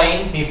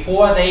X-Plane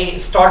before they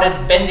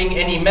started bending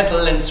any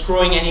metal and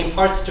screwing any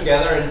parts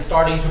together and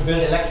starting to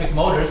build electric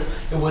motors.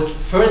 It was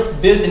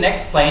first built in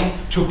X-Plane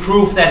to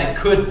prove that it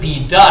could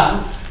be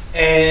done,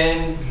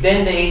 and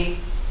then they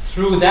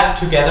threw that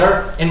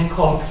together and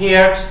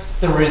compared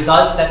the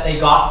results that they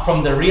got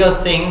from the real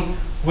thing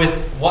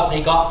with what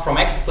they got from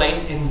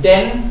X-Plane, and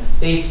then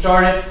they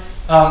started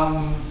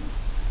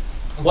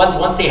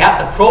once they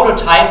had the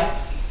prototype,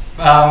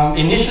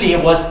 initially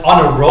it was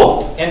on a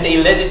rope, and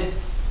they let it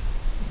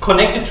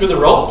connected to the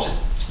rope,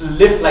 just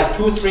lift like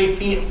 2, 3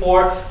 feet,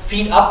 4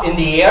 feet up in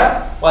the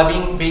air while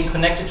being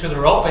connected to the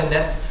rope, and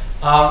that's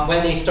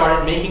when they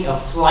started making a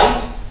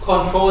flight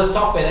control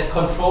software that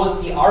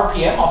controls the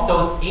RPM of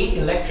those 8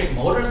 electric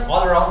motors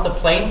all around the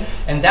plane,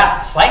 and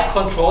that flight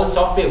control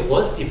software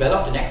was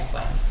developed in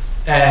X-Plane,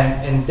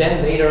 and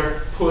then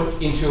later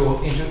put into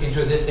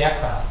this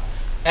aircraft.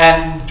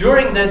 And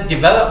during the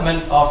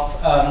development of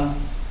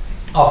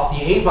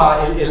the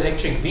EVA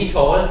electric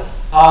VTOL,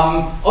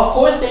 of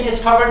course they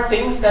discovered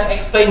things that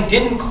X-Plane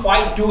didn't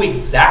quite do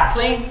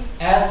exactly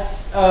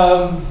as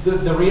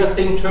the real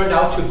thing turned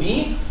out to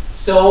be.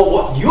 So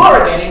what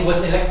you're getting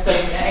with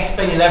X-Plane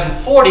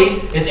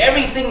 1140 is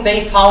everything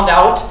they found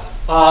out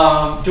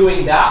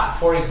doing that.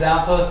 For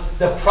example,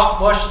 the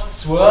prop wash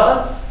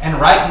swirl, and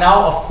right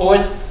now, of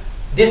course,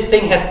 this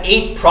thing has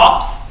 8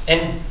 props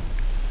and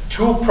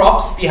 2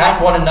 props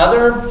behind one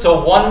another.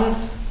 So one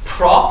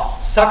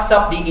prop sucks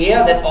up the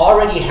air that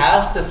already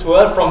has the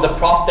swirl from the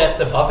prop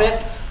that's above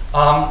it.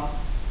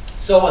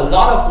 So a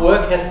lot of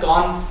work has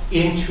gone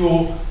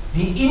into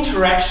the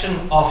interaction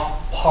of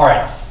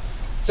parts.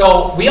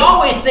 So we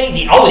always say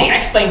the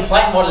X-Plane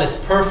flight model is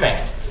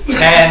perfect.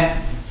 And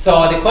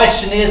so the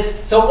question is,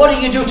 so what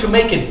do you do to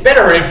make it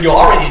better if you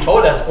already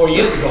told us 4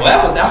 years ago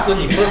that was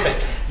absolutely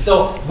perfect?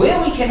 So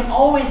where we can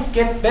always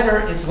get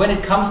better is when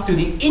it comes to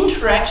the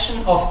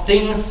interaction of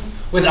things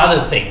with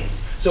other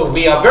things. So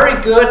we are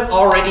very good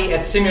already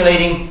at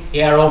simulating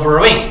air over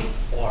a wing,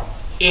 or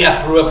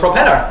air through a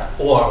propeller,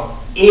 or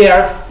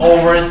air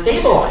over a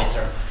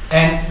stabilizer.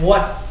 And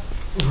what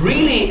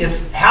really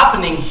is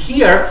happening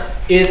here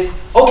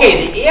is,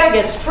 okay, the air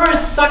gets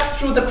first sucked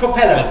through the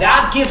propeller,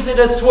 that gives it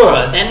a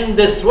swirl, then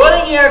the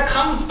swirling air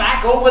comes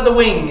back over the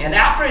wing, and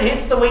after it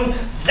hits the wing,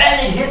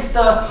 then it hits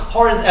the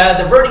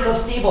vertical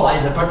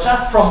stabilizer, but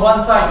just from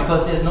one side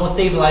because there's no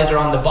stabilizer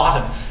on the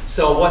bottom.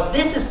 So what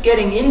this is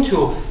getting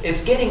into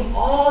is getting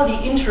all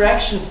the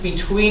interactions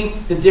between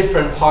the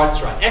different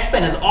parts right.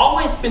 X-Plane has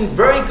always been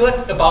very good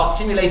about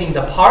simulating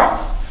the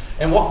parts,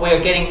 and what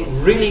we're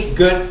getting really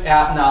good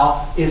at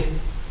now is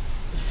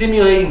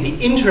simulating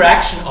the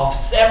interaction of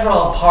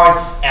several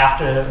parts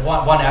after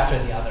one after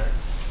the other.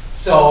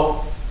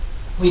 So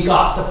we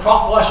got the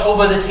prop wash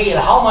over the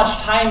tail. How much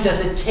time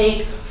does it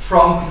take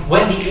from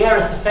when the air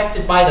is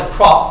affected by the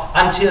prop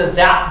until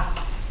that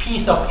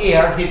piece of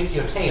air hits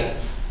your tail.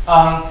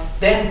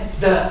 Then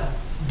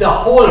the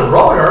whole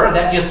rotor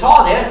that you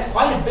saw there, it's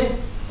quite a bit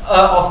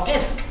of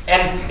disc,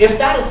 and if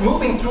that is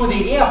moving through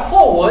the air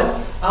forward,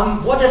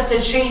 what does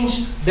that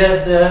change?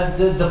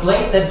 The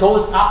blade that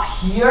goes up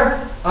here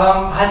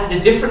has a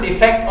different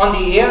effect on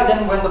the air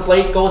than when the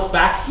blade goes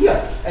back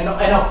here, and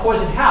of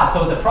course it has.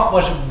 So the prop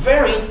wash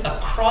varies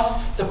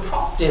across the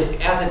prop disc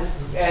as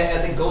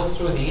it goes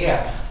through the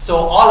air. So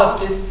all of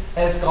this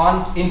has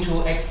gone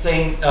into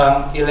X-plane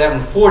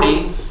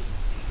 1140.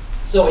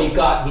 So you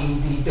got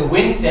the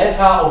wind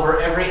delta over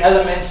every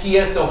element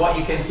here. So what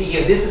you can see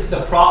here, this is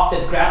the prop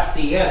that grabs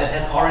the air that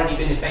has already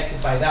been affected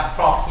by that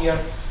prop here.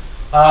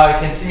 You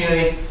can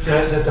simulate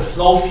the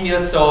flow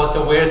field. So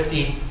where's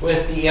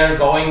the air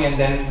going, and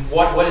then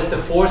what is the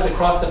force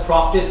across the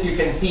prop disc? You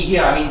can see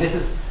here. I mean, this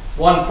is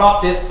one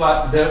prop disc,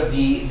 but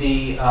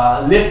the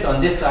lift on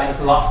this side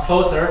is a lot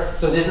closer.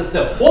 So this is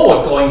the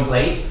forward going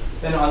blade.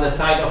 Then on the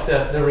side of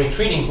the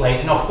retreating blade,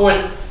 and of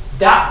course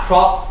that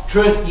prop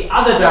turns the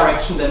other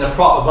direction than the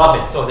prop above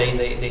it, so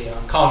they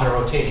are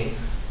counter-rotating.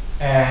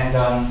 And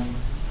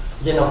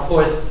then of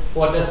course,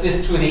 what does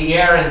this to the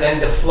air, and then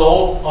the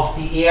flow of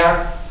the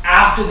air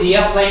after the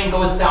airplane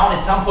goes down,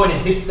 at some point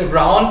it hits the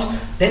ground.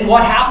 Then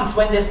what happens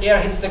when this air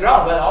hits the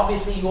ground? Well,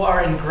 obviously you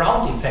are in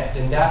ground effect,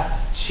 and that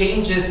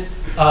changes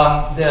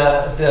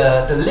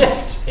the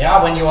lift.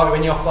 Yeah, when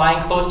you're flying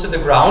close to the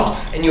ground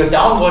and your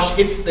downwash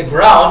hits the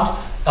ground,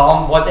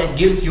 what that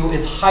gives you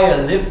is higher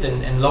lift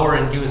and lower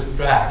induced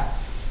drag.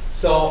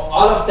 So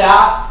all of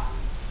that,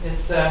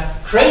 it's a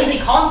crazy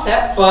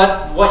concept,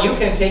 but what you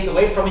can take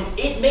away from it,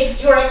 it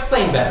makes your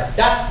X-plane better.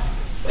 That's,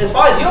 as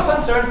far as you're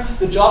concerned,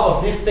 the job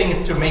of this thing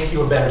is to make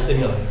you a better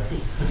simulator.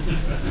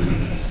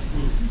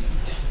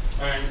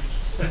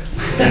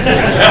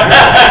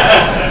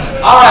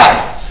 All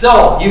right,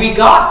 so we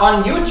got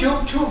on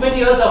YouTube 2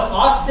 videos of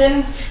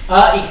Austin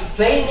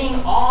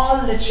explaining all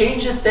the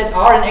changes that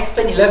are in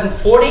X-plane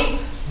 1140.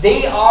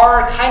 They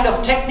are kind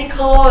of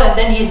technical, and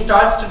then he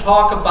starts to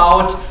talk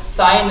about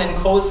sine and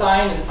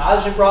cosine and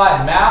algebra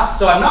and math.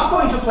 So I'm not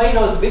going to play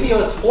those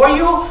videos for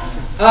you.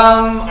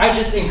 I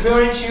just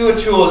encourage you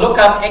to look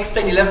up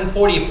X-plane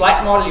 1140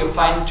 flight model. You'll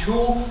find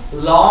 2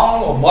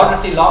 long or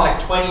moderately long, like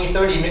 20,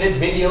 30-minute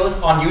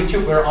videos on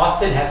YouTube where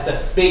Austin has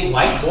the big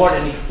whiteboard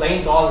and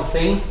explains all the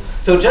things.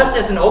 So just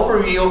as an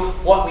overview,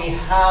 what we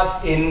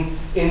have in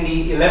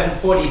the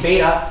 1140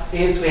 beta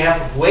is we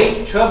have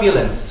wake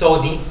turbulence. So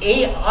the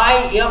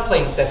AI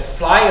airplanes that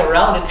fly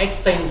around in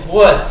X-plane's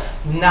world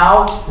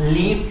now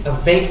leave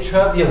a wake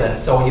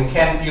turbulence. So you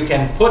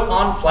can put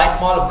on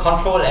flight model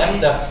control M,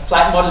 the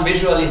flight model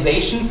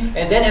visualization,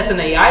 and then as an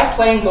AI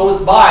plane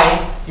goes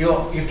by,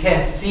 you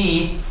can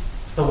see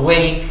the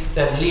wake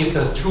that it leaves,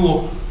 those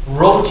 2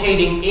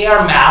 rotating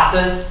air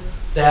masses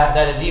that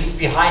it leaves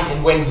behind.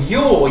 And when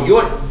you're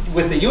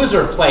with the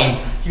user plane,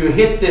 you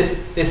hit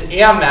this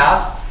air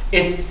mass,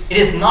 it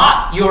is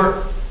not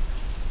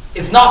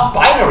it's not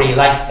binary,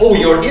 like, oh,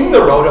 you're in the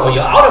rotor or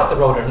you're out of the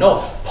rotor.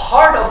 No,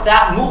 part of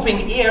that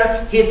moving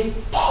air hits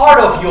part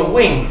of your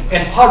wing,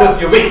 and part of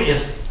your wing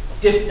is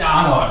dipped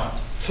down or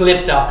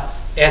flipped up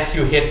as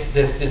you hit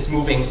this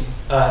moving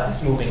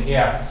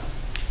air.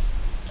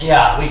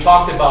 Yeah, we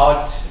talked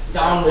about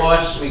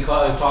downwash, we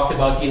talked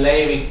about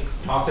delay, we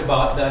talked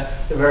about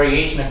the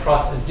variation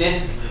across the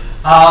disk.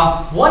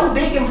 One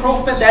big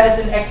improvement that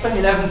is in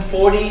X-plane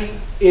 1140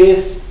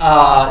 is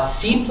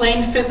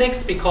seaplane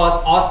physics, because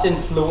Austin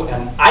flew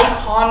an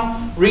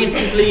Icon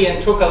recently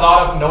and took a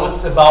lot of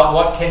notes about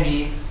what can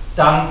be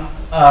done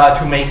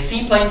to make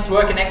seaplanes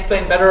work in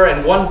X-plane better.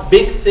 And one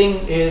big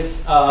thing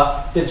is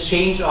the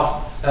change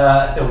of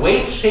the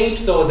wave shape,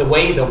 so the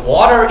way the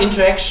water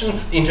interaction,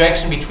 the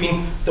interaction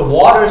between the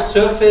water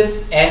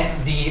surface and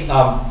the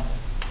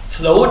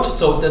float,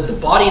 so the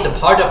body, the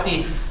part of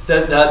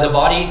the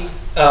body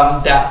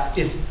that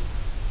is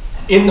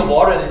in the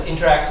water that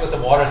interacts with the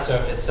water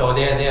surface. So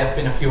there have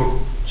been a few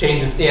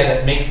changes there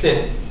that makes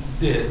it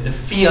the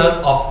feel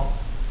of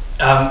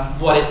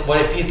what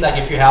it feels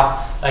like if you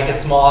have like a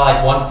small, like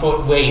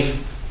 1-foot wave,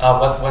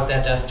 what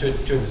that does to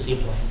the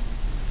seaplane.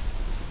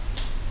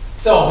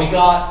 So we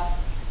got,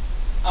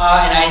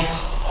 and I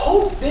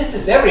hope this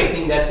is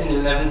everything that's in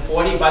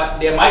 1140, but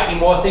there might be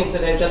more things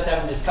that I just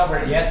haven't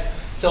discovered yet.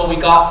 So we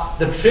got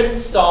the tripped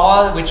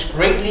stall, which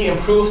greatly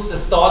improves the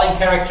stalling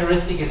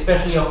characteristic,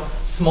 especially of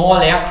small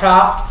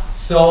aircraft.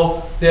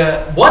 So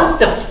once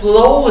the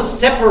flow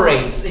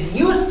separates, it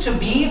used to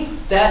be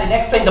that in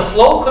X-plane the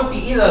flow could be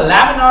either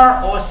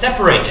laminar or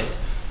separated.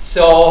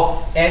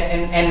 So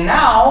and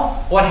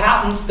now what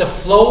happens? The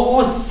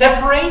flow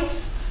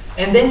separates,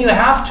 and then you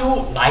have to,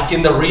 like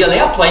in the real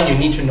airplane, you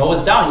need to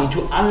nose down, you need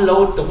to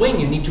unload the wing,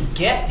 you need to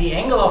get the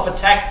angle of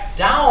attack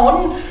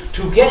down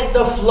to get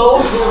the flow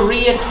to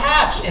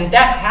reattach, and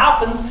that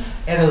happens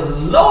at a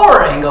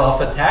lower angle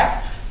of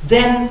attack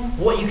than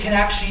what you can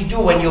actually do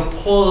when you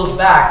pull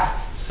back.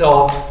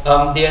 So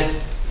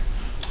there's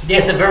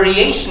a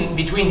variation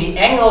between the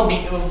angle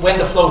when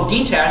the flow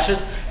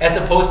detaches as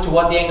opposed to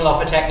what the angle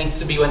of attack needs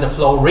to be when the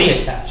flow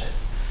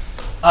reattaches.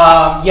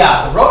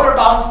 Yeah, the rotor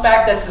bounce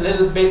back, that's a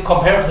little bit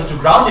comparable to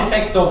ground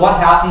effect. So what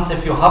happens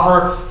if you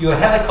hover your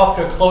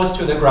helicopter close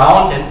to the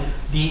ground and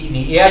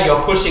the air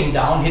you're pushing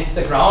down hits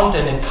the ground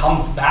and it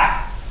comes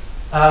back?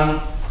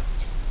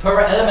 Per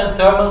element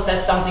thermals,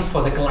 that's something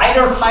for the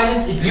glider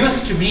pilots. It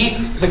used to be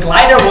the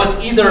glider was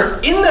either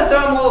in the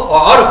thermal or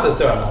out of the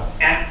thermal.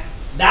 And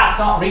that's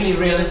not really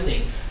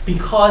realistic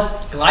because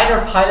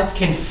glider pilots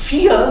can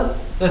feel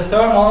the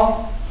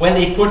thermal when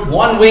they put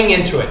one wing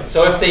into it.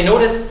 So if they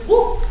notice,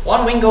 whoop,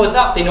 one wing goes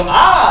up, they know,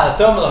 the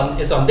thermal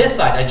is on this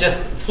side. I just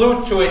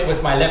flew to it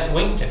with my left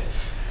wingtip.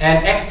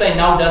 And X-Plane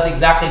now does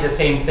exactly the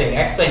same thing.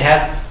 X-Plane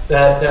has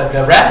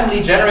the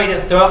randomly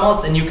generated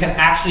thermals, and you can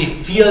actually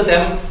feel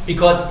them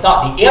because it's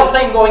not the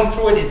airplane going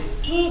through it, it's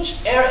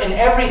each and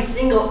every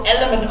single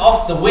element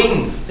of the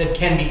wing that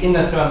can be in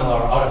the thermal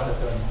or out of the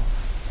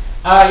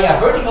thermal. Yeah,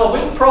 vertical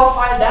wind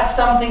profile, that's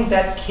something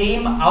that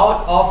came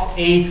out of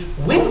a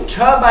wind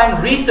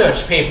turbine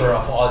research paper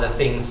of all the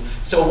things.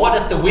 So what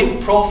does the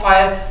wind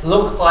profile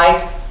look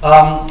like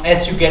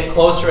as you get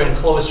closer and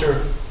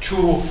closer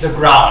to the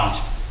ground?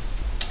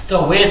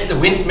 So where's the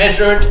wind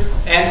measured?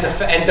 And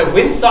the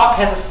windsock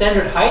has a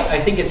standard height. I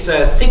think it's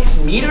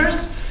 6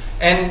 meters.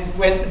 And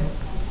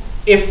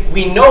if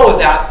we know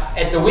that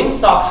at the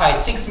windsock height,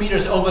 6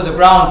 meters over the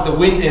ground, the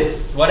wind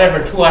is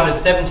whatever,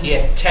 270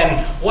 at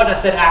 10, what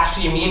does that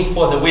actually mean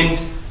for the wind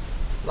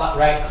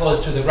right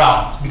close to the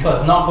ground? Because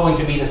it's not going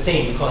to be the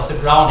same because the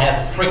ground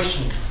has a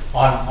friction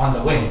on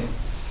the wind.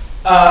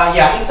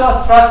 Yeah,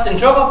 exhaust thrust and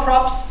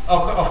turboprops.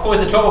 Of course,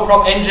 the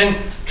turboprop engine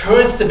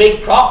turns the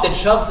big prop that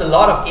shoves a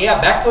lot of air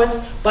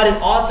backwards, but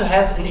it also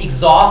has an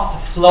exhaust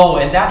flow,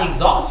 and that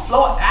exhaust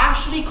flow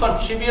actually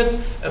contributes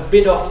a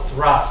bit of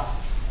thrust,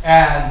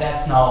 and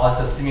that's now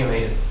also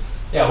simulated.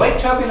 Yeah, wake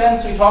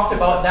turbulence, we talked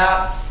about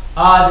that.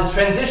 The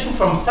transition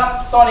from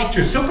subsonic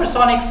to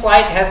supersonic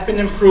flight has been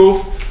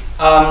improved.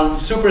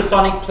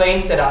 Supersonic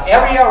planes that are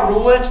area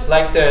ruled,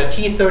 like the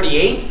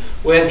T-38,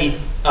 where the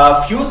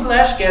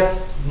fuselage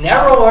gets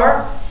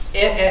narrower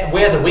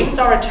where the wings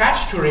are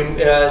attached to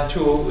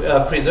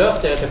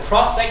preserve the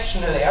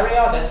cross-sectional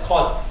area. That's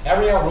called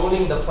area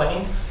ruling the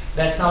plane.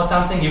 That's now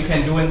something you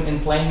can do in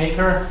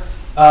PlaneMaker.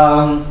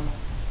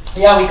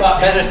 Yeah, we got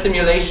better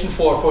simulation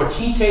for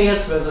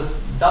T-tails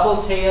versus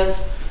double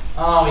tails.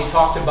 We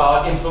talked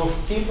about improved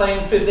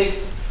seaplane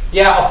physics.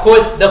 Yeah, of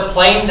course, the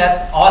plane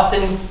that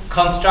Austin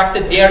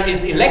constructed there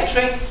is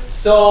electric.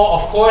 So,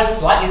 of course,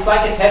 it's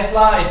like a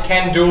Tesla. It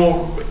can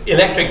do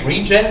electric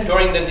regen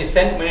during the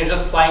descent. When you're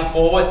just flying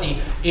forward, the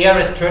air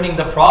is turning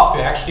the prop.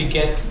 You actually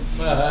get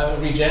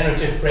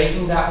regenerative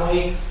braking that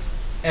way.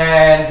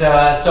 And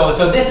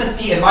so this is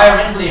the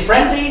environmentally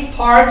friendly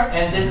part,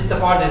 and this is the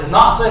part that is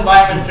not so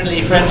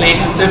environmentally friendly.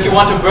 So if you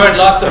want to burn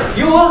lots of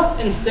fuel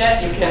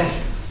instead, you can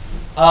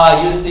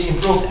use the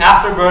improved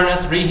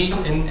afterburners, reheat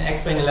in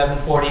X-Plane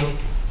 1140.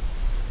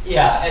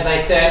 Yeah, as I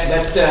said,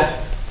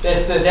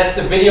 that's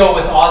the video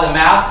with all the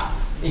math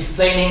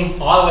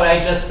explaining all what I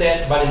just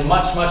said, but in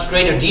much, much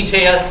greater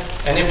detail.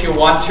 And if you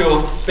want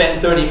to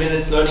spend 30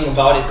 minutes learning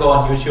about it, go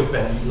on YouTube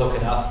and look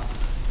it up.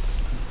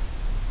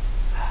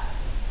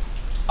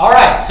 All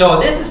right, so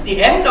this is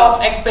the end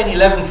of X-Plane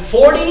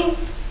 1140.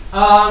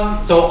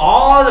 So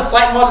all the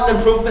flight model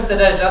improvements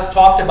that I just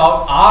talked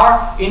about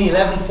are in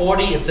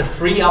 1140. It's a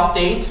free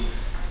update.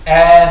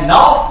 And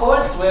now, of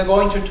course, we're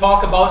going to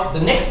talk about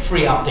the next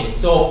free update.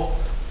 So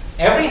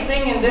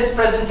everything in this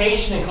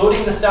presentation,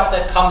 including the stuff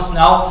that comes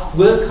now,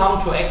 will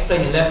come to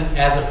X-Plane 11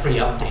 as a free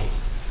update.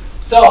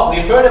 So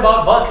we've heard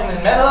about Vulkan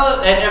and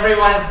metal, and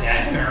everyone's,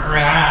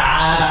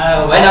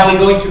 when are we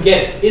going to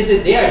get it? Is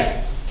it there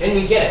yet? Can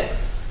we get it?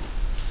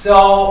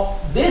 So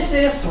this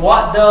is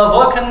what the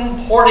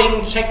Vulkan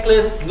porting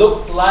checklist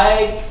looked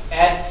like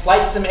at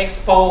Flight Sim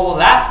Expo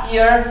last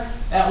year.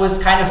 That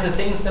was kind of the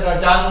things that are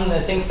done,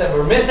 the things that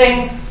were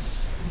missing.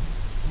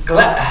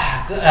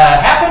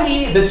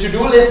 Happily, the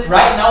to-do list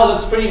right now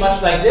looks pretty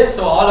much like this.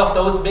 So all of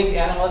those big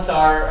animals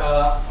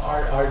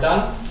are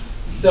done.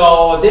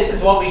 So this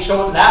is what we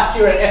showed last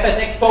year at FS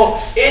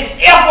Expo. It's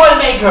Airfoil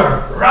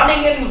Maker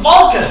running in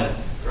Vulkan.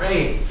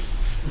 Great.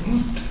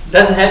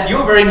 Doesn't help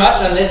you very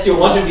much unless you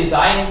want to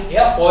design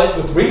airfoils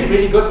with really,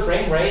 really good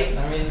frame rate.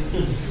 I mean,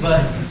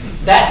 but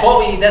that's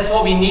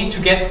what we need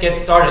to get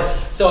started.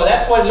 So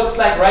that's what it looks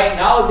like right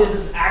now. This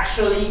is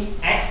actually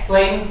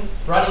X-Plane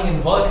running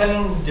in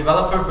Vulkan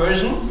developer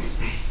version.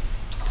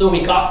 So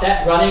we got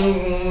that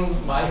running,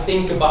 I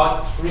think,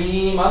 about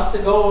 3 months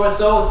ago or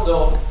so.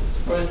 So it's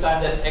the first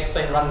time that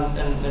X-Plane run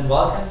in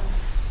Vulkan.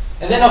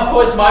 And then, of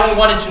course, Marty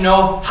wanted to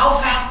know, how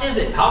fast is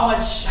it? How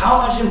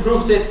much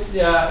improves it?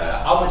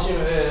 How much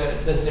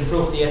does it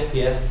improve the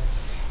FPS?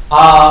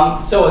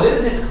 So a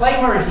little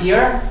disclaimer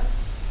here.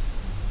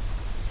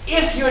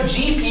 If your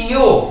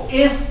GPU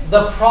is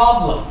the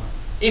problem,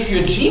 if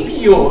your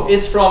GPU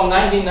is from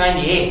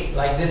 1998,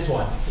 like this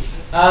one,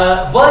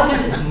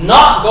 Vulkan is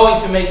not going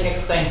to make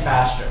X-Plane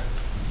faster.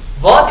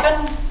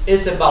 Vulkan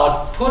is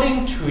about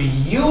putting to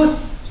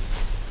use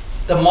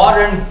the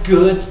modern,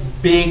 good,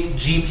 big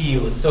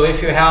GPUs. So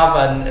if you have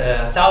an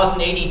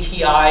 1080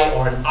 Ti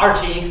or an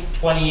RTX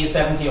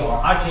 2070 or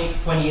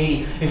RTX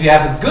 2080, if you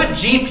have a good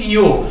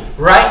GPU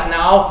right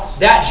now,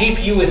 that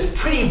GPU is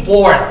pretty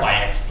bored by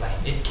X-Plane.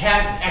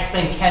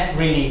 X-Plane can't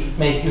really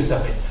make use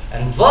of it.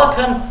 And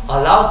Vulkan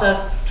allows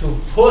us to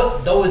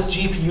put those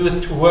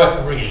GPUs to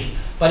work really.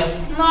 But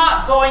it's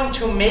not going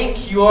to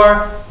make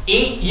your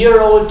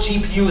 8-year-old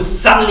GPU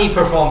suddenly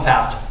perform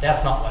faster.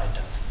 That's not what it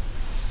does.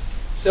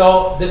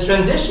 So the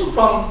transition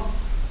from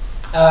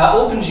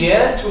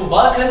OpenGL to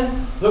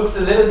Vulkan looks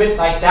a little bit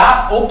like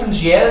that.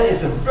 OpenGL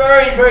is a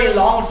very, very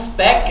long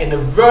spec and a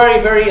very,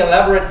 very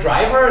elaborate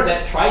driver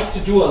that tries to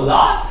do a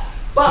lot.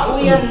 But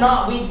we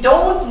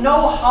don't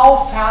know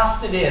how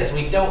fast it is.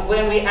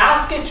 When we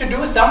ask it to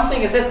do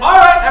something, it says, all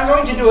right, I'm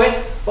going to do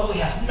it, but we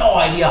have no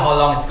idea how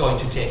long it's going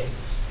to take.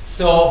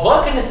 So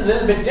Vulkan is a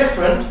little bit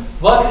different.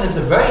 Vulkan is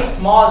a very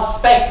small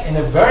spec in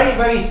a very,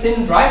 very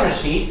thin driver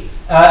sheet,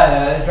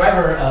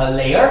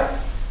 layer,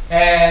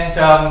 and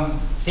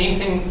same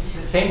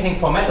thing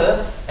for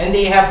metal. And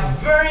they have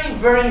very,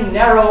 very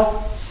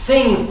narrow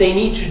things they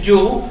need to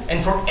do,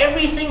 and for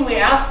everything we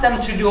ask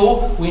them to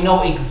do, we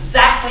know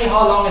exactly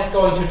how long it's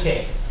going to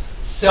take.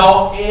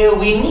 So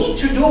we need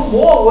to do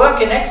more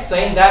work in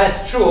X-Plane, that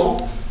is true,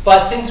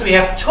 but since we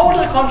have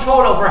total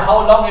control over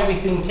how long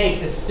everything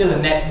takes, it's still a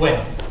net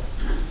win.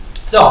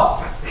 So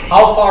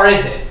how far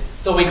is it?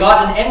 So we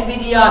got an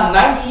NVIDIA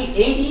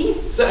 980,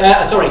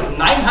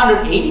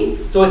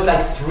 so it's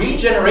like 3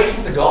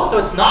 generations ago, so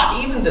it's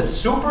not even the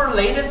super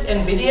latest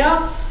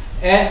NVIDIA.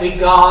 And we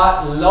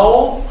got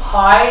low,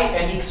 high,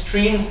 and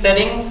extreme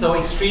settings. So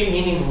extreme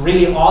meaning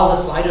really all the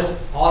sliders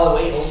all the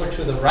way over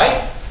to the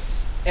right.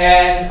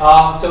 And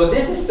so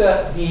this is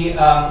the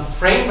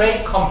frame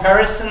rate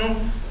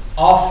comparison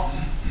of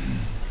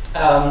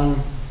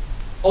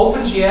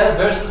OpenGL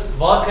versus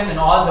Vulkan in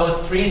all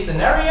those 3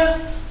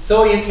 scenarios.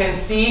 So you can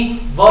see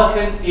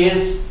Vulkan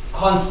is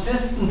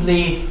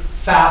consistently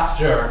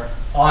faster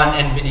on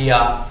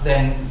NVIDIA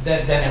than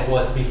it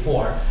was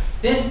before.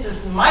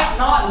 This might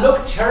not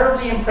look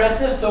terribly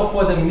impressive. So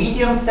for the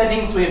medium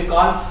settings, we've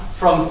gone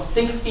from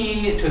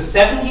 60 to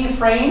 70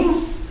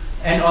 frames.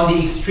 And on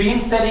the extreme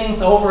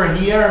settings over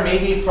here,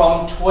 maybe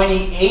from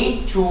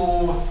 28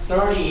 to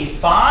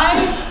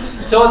 35.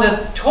 So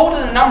the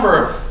total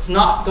number has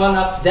not gone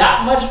up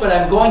that much, but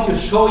I'm going to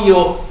show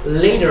you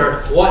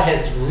later what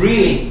has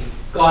really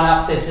gone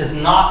up that does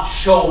not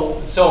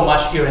show so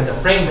much here in the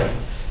frame rate.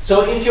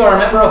 So if you're a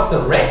member of the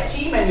red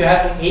team and you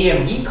have an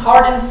AMD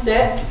card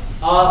instead,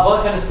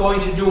 Vulkan is going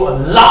to do a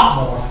lot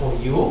more for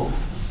you.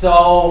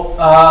 So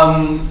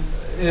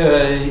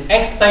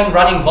X-Plane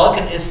running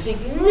Vulkan is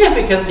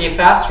significantly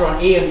faster on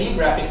AMD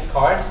graphics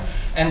cards,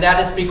 and that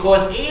is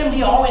because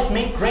AMD always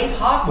make great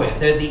hardware.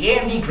 The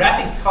AMD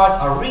graphics cards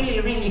are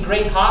really, really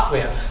great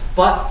hardware,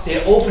 but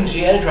their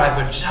OpenGL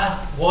driver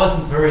just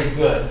wasn't very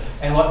good.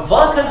 And what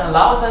Vulkan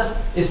allows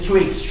us is to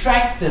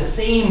extract the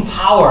same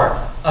power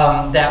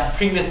that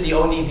previously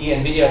only the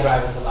NVIDIA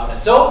drivers allowed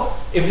us. So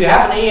if you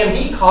have an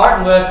AMD card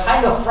and we're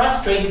kind of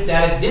frustrated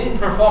that it didn't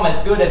perform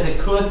as good as it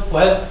could,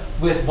 well,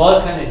 with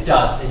Vulkan it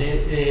does. It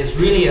is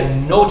really a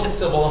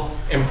noticeable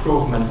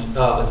improvement with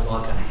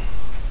Vulkan.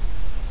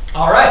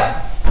 All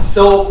right,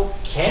 so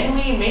can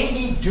we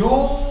maybe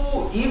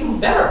do even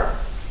better?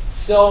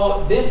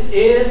 So this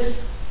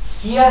is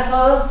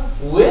Seattle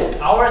with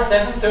our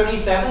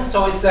 737.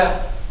 So it's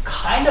a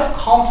kind of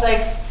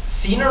complex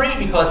scenery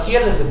because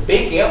Seattle is a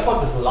big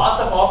airport with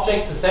lots of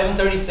objects. The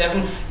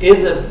 737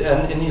 is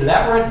an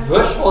elaborate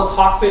virtual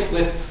cockpit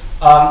with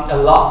a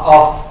lot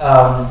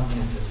of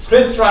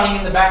scripts running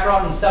in the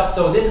background and stuff.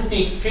 So this is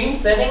the extreme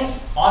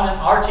settings on an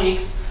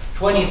RTX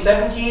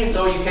 2070.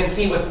 So you can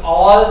see with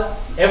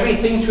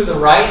everything to the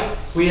right,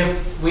 we have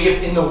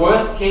in the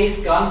worst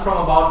case gone from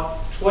about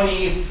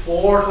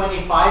 24,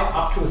 25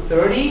 up to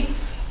 30.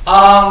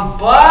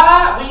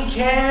 But we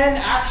can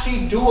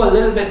actually do a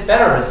little bit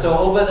better. So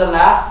over the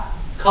last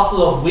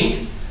couple of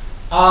weeks,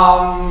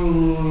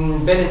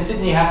 Ben and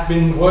Sydney have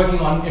been working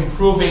on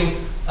improving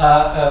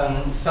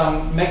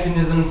some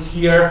mechanisms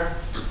here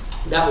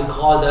that we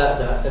call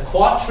the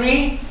quad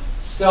tree.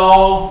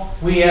 So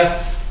we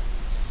have,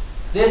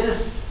 this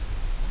is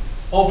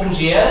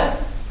OpenGL.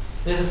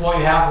 This is what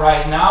you have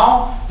right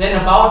now.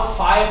 Then about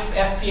 5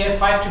 FPS,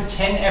 5 to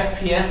 10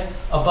 FPS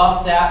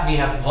above that, we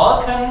have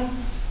Vulkan.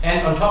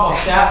 And on top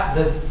of that,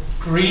 the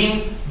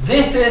green,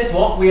 this is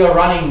what we are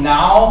running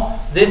now.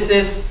 This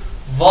is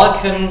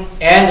Vulkan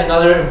and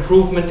another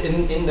improvement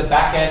in the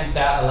backend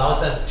that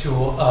allows us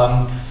to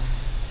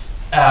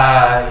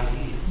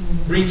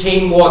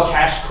retain more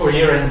cache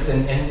coherence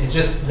and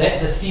just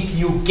let the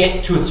CPU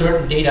get to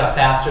certain data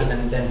faster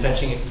than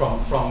fetching it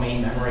from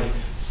main memory.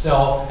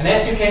 So, and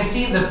as you can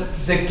see,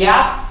 the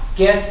gap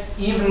gets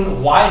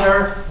even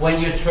wider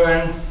when you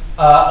turn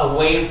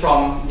away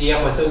from the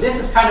airport. So this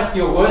is kind of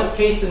your worst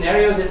case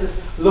scenario. This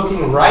is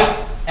looking right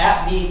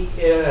at the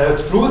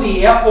through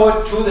the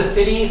airport to the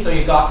city. So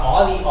you got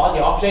all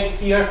the objects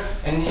here,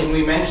 and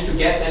we managed to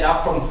get that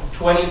up from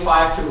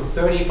 25 to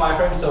 35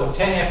 frames. So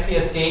 10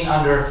 FPS gain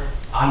under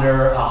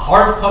under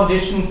hard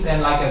conditions,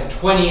 and like a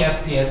 20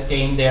 FPS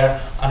gain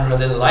there under a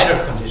little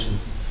lighter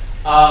conditions.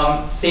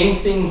 Same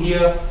thing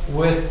here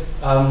with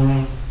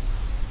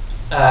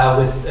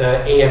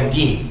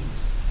AMD.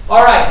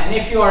 All right, and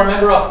if you are a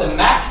member of the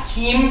Mac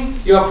team,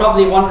 you are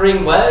probably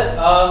wondering,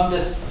 well,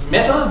 does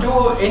Metal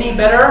do any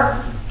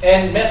better?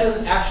 And Metal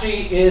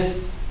actually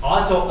is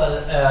also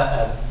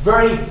a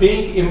very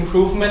big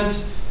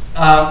improvement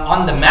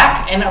on the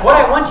Mac. And what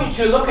I want you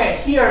to look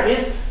at here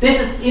is, this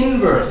is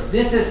inverse.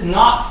 This is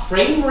not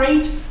frame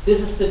rate.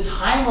 This is the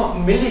time of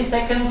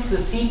milliseconds the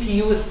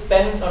CPU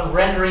spends on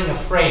rendering a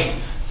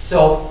frame.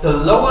 So the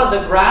lower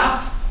the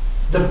graph,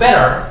 the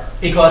better,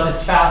 because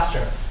it's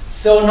faster.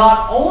 So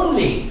not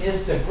only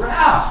is the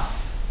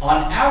graph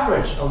on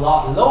average a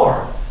lot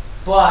lower,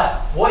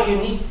 but what you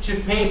need to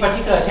pay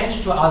particular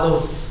attention to are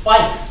those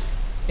spikes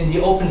in the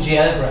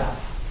OpenGL graph.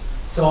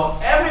 So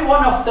every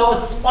one of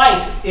those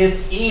spikes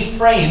is a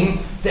frame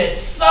that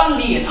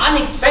suddenly and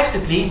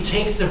unexpectedly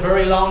takes a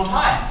very long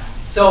time.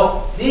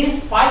 So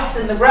these spikes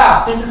in the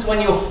graph, this is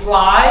when you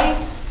fly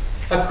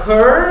a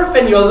curve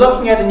and you're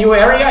looking at a new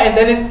area, and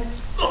then it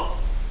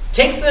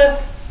takes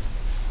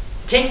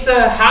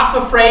a half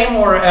a frame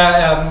or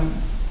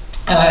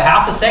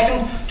half a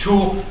second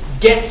to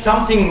get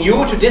something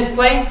new to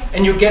display,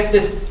 and you get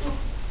this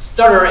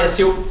stutter as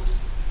you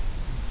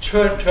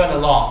turn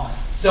along.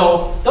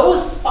 So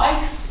those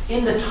spikes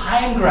in the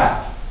time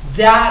graph,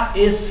 that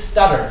is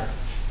stutter.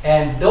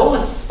 And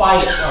those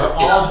spikes are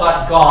all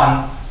but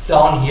gone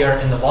down here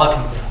in the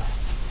Vulkan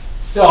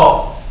graph.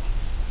 So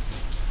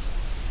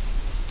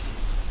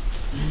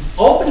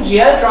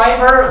OpenGL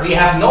driver, we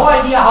have no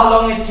idea how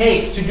long it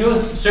takes to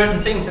do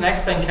certain things, and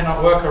Xplane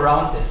cannot work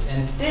around this.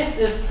 And this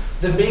is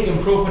the big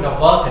improvement of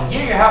Vulkan.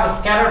 Here you have a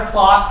scatter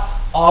plot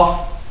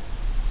of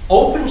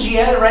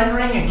OpenGL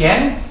rendering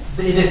again.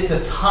 It is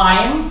the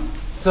time,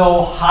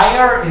 so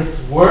higher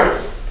is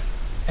worse.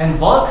 And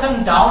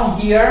Vulkan down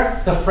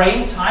here, the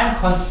frame time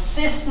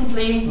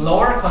consistently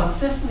lower,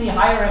 consistently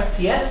higher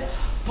FPS.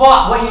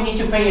 But what you need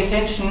to pay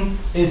attention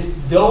is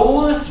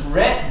those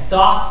red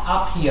dots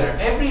up here.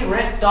 Every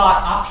red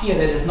dot up here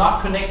that is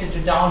not connected to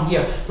down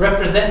here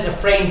represents a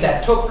frame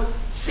that took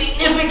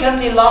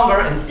significantly longer,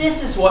 and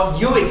this is what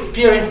you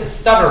experience as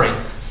stuttering.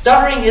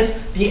 Stuttering is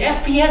the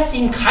FPS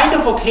seem kind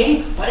of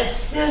okay, but it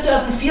still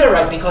doesn't feel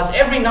right, because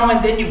every now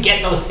and then you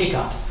get those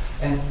hiccups.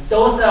 And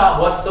those are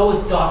what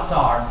those dots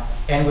are,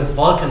 and with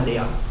Vulkan they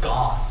are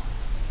gone.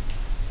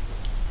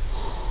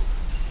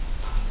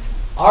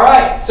 All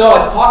right, so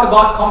let's talk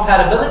about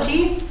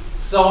compatibility.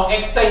 So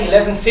Xplane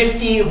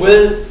 1150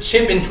 will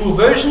ship in two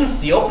versions,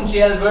 the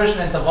OpenGL version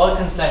and the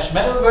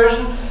Vulkan/Metal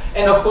version.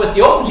 And of course,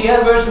 the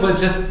OpenGL version will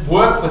just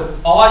work with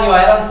all your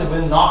add-ons. It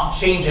will not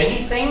change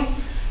anything.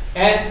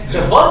 And the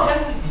Vulkan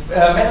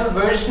Metal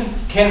version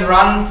can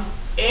run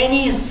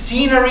any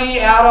scenery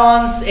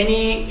add-ons,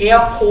 any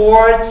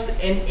airports,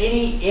 and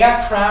any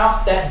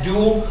aircraft that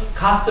do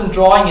custom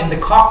drawing in the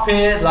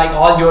cockpit, like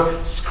all your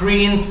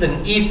screens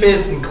and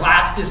EFIS and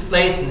glass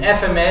displays and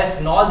FMS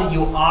and all the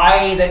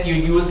UI that you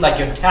use, like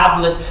your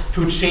tablet,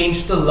 to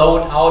change the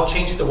load out,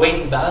 change the weight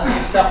and balance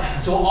and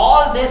stuff. So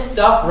all this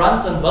stuff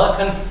runs on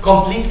Vulkan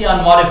completely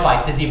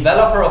unmodified. The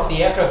developer of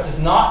the aircraft does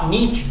not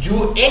need to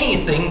do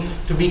anything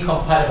to be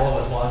compatible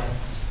with Vulkan.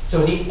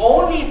 So the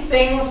only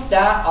things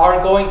that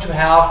are going to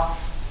have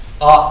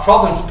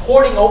problems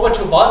porting over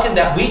to Vulkan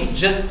that we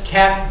just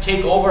can't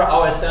take over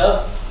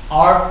ourselves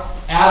are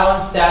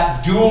add-ons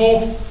that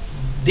do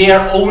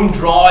their own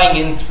drawing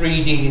in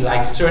 3D,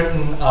 like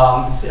certain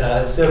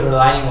silver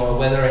lining or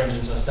weather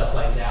engines or stuff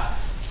like that.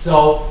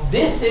 So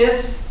this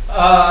is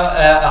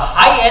a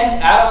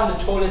high-end add-on. The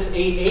total is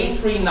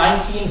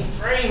A319,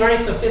 very, very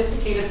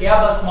sophisticated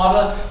Airbus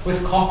model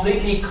with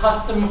completely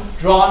custom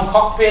drawn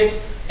cockpit.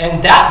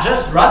 And that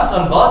just runs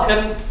on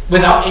Vulkan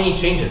without any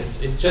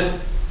changes. It just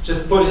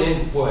put it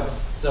in, works.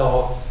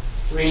 So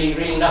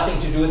really nothing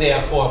to do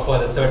there for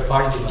the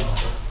third-party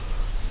developer.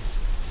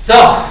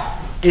 So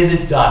is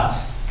it done?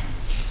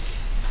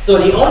 So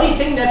the only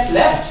thing that's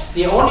left,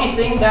 the only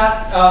thing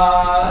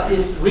that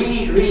is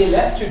really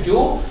left to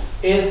do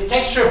is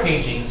texture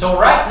paging. So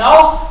right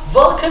now,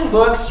 Vulkan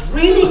works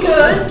really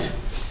good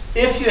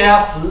if you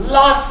have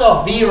lots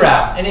of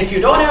VRAM. And if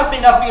you don't have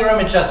enough VRAM,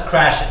 it just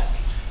crashes.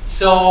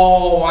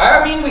 So,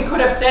 I mean, we could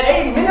have said,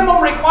 hey,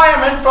 minimum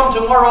requirement from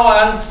tomorrow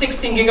on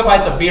 16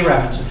 gigabytes of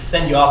VRAM, and just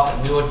send you off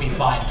and we would be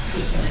fine.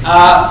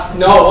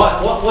 No,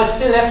 what's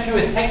still left here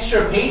is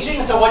texture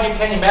paging. So what you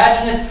can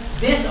imagine is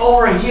this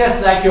over here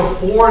is like your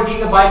 4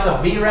 gigabytes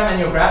of VRAM and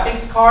your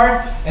graphics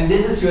card, and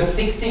this is your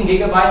 16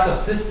 gigabytes of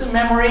system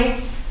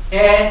memory.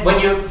 And when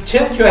you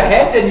tilt your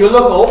head and you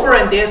look over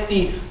and there's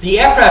the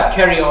aircraft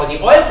carrier or the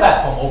oil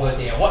platform over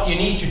there, what you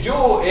need to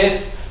do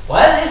is,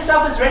 well, this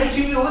stuff is ready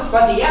to use,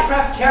 but the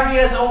aircraft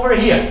carrier is over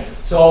here.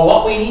 So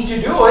what we need to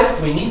do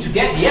is we need to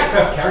get the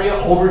aircraft carrier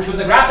over to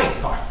the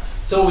graphics card.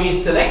 So we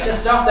select the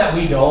stuff that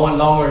we no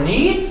longer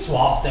need,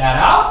 swap that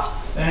out,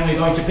 and we're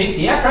going to pick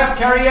the aircraft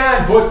carrier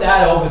and put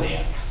that over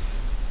there.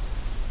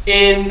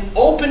 In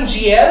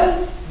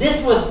OpenGL,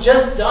 this was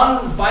just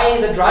done by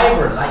the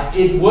driver. Like,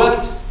 it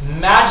worked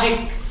magic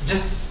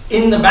just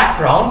in the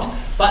background.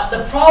 But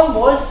the problem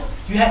was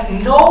you had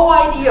no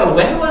idea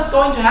when it was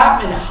going to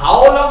happen and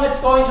how long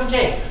it's going to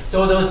take.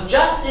 So those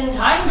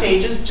just-in-time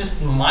pages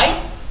just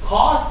might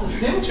cause the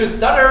sim to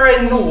stutter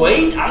and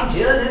wait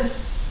until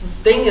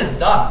this thing is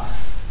done.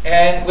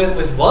 And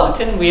with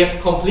Vulkan, we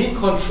have complete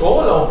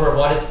control over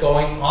what is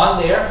going on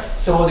there.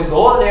 So the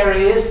goal there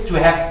is to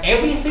have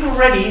everything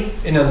ready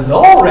in a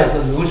low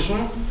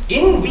resolution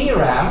in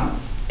VRAM.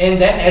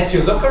 And then as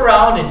you look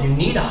around and you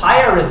need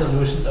higher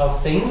resolutions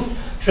of things,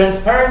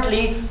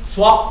 transparently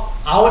swap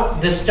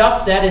out the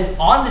stuff that is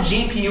on the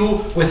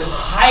GPU with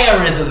higher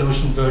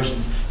resolution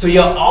versions. So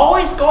you're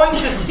always going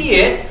to see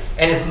it,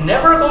 and it's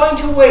never going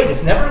to wait,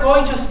 it's never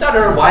going to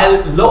stutter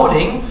while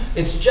loading.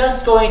 It's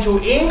just going to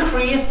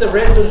increase the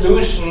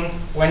resolution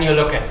when you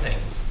look at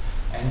things.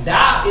 And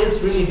that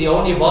is really the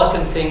only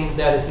Vulkan thing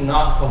that is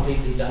not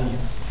completely done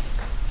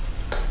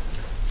yet.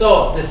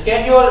 So the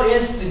schedule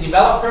is the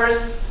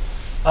developers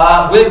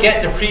will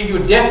get the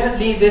preview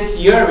definitely this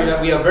year.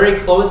 We are very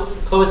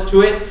close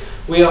to it.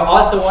 We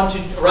also want to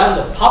run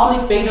the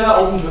public beta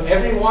open to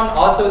everyone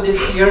also this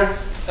year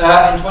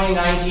in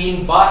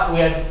 2019, but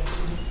we are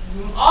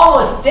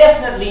almost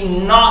definitely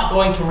not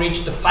going to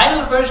reach the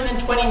final version in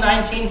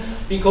 2019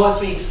 because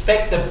we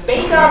expect the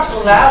beta to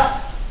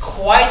last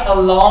quite a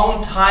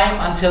long time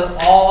until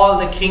all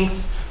the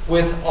kinks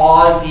with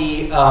all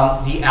the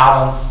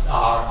add-ons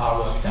are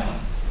worked out.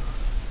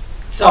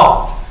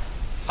 So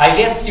I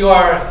guess you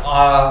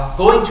are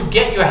going to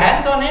get your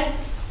hands on it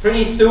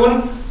pretty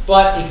soon,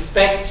 but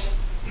expect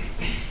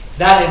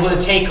that it will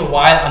take a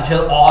while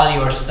until all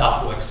your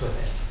stuff works with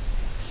it.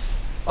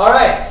 All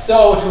right,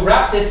 so to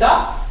wrap this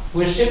up,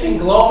 we're shipping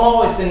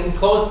Glomo. It's in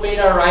closed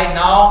beta right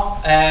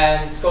now,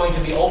 and it's going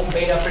to be open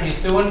beta pretty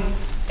soon.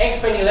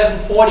 X-Plane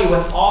 1140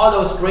 with all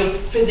those great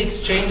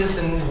physics changes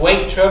and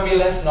wake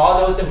turbulence and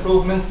all those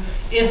improvements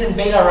is in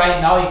beta right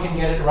now. You can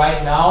get it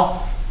right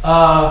now.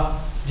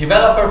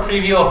 Developer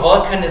preview of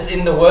Vulkan is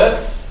in the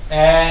works,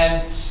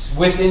 and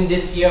within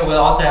this year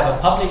we'll also have a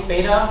public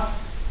beta.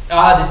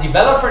 The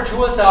developer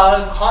tools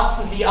are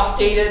constantly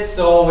updated,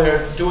 so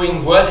we're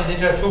doing Word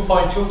Editor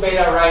 2.2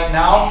 beta right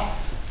now.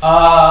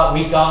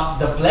 We got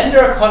the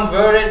Blender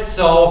converted,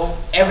 so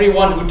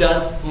everyone who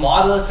does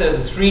models,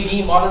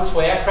 3D models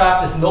for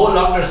aircraft is no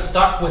longer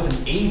stuck with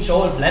an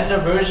age-old Blender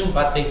version,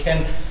 but they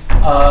can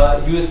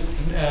use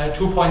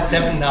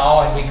 2.7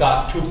 now, and we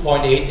got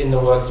 2.8 in the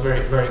works,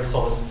 very, very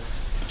close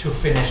to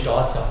finished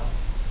also.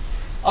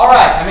 All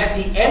right, I'm at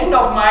the end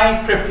of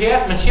my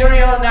prepared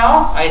material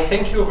now. I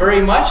thank you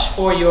very much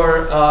for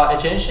your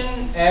attention,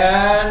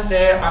 and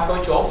I'm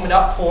going to open it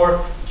up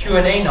for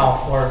Q&A now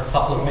for a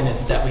couple of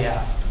minutes that we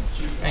have.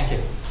 Thank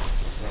you.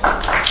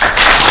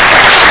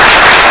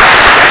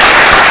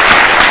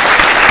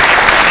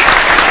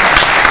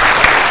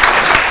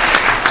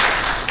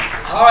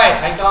 All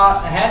right, I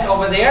got a hand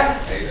over there.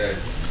 Hey,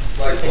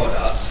 great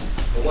product.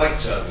 The wake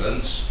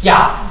turbulence.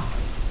 Yeah.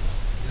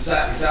 Is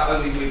that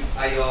only with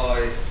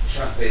AI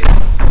traffic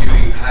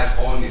you had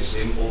on your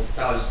sim, or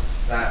does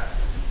that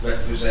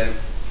represent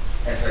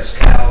FS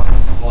Cloud,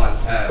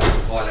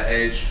 Pilot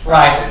Edge?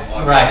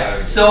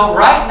 Right. So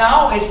right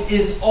now it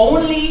is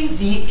only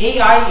the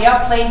AI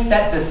airplanes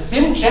that the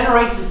sim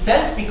generates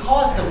itself,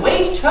 because the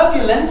wake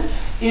turbulence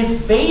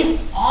is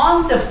based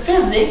on the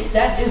physics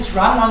that is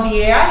run on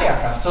the AI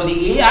aircraft. So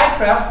the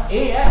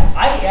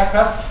AI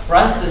aircraft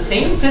runs the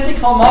same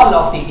physical model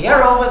of the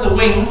air over the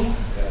wings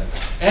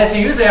as a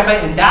user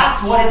airplane, and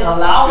that's what it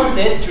allows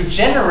it to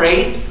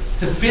generate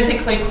the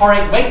physically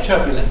correct wake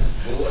turbulence.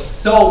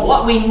 So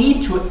what we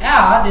need to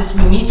add is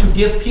we need to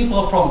give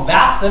people from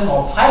VATSIM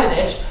or Pilot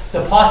Edge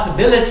the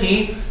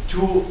possibility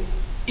to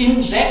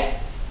inject,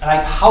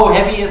 like, how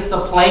heavy is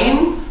the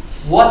plane,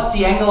 what's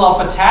the angle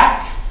of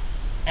attack,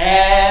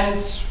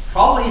 and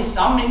probably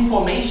some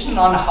information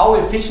on how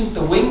efficient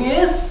the wing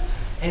is,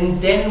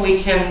 and then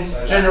we can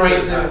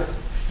generate the...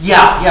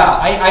 Yeah.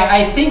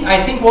 I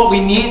think what we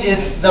need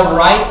is the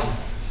right,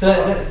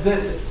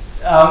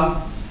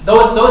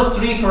 those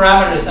three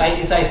parameters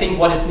is I think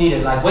what is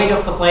needed, like weight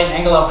of the plane,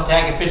 angle of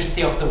attack,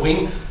 efficiency of the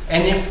wing.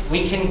 And if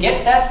we can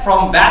get that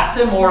from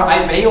VATSIM or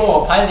IVEO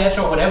or Pilot Edge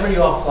or whatever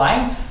you are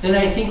flying, then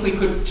I think we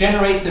could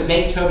generate the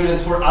wake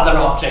turbulence for other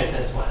objects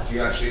as well. Do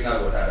you actually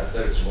know what that would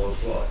do to world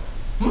flight?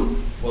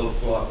 World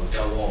flight would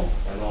go on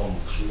and on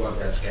because we won't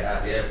be able to get out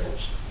of the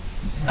airports.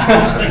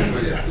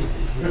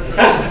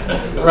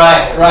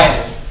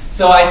 Right.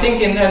 So I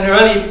think in an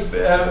early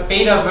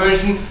beta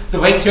version, the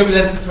wake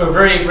turbulences were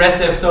very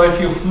aggressive. So if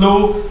you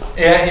flew,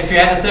 if you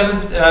had a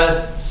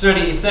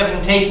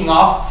 737 taking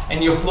off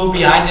and you flew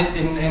behind it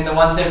in the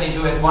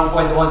 172, at one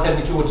point the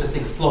 172 would just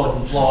explode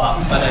and blow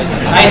up. But I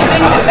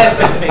think this has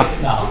been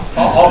fixed now.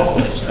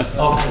 Hopefully.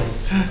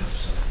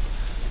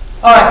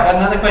 All right, got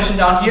another question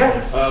down here.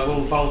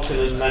 Will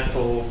Vulkan and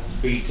Metal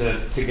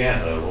beta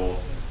together, or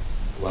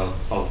well,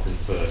 Vulkan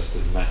first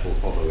and Metal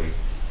following?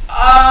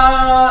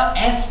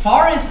 As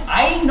far as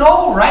I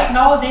know, right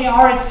now they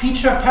are at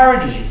feature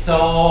parity.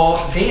 So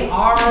they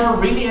are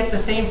really at the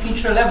same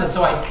feature level.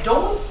 So I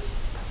don't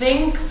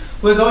think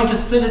we're going to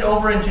split it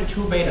over into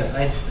two betas.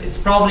 It's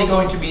probably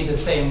going to be the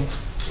same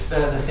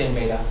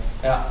beta.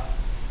 Yeah.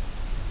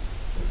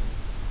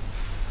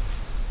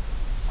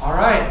 All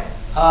right.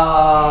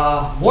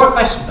 More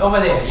questions over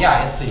there.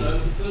 Yeah, yes,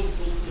 please.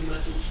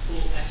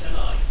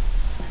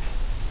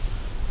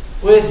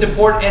 Will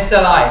support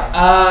SLI?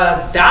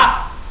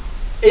 That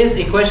is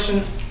a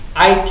question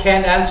I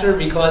can't answer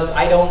because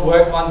I don't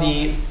work on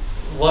the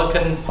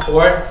Vulkan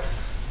core.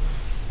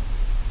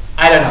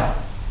 I don't know.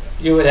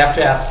 You would have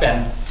to ask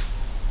Ben.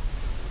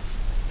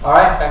 All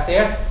right, back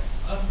there.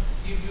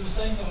 You were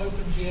saying that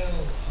OpenGL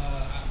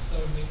apps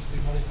don't need to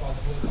be modified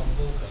to work on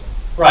Vulkan.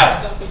 Right.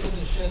 Is that because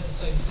it shares the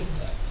same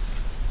syntax?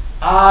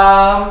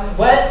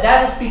 Well,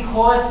 that is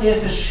because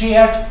there's a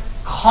shared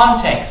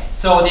context.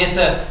 So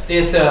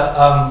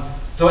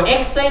so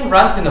Explain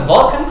runs in a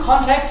Vulkan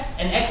context,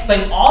 and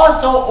Explain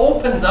also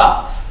opens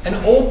up an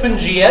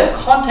OpenGL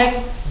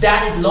context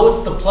that it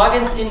loads the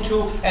plugins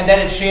into, and that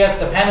it shares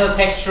the panel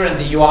texture and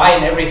the UI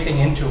and everything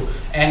into.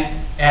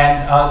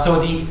 So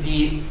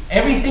the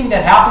everything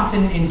that happens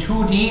in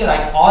 2D,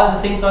 like all the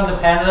things on the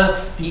panel,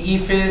 the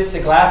EFIS, the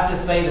glass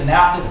display, the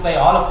nav display,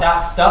 all of that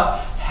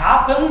stuff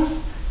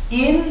happens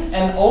in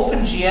an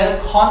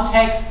OpenGL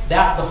context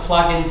that the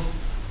plugins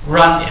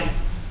run in.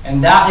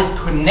 And that is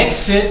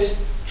connected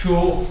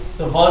to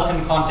the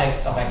Vulkan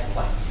context of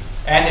Explain.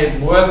 And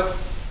it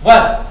works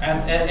well,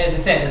 as you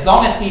said, as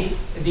long as the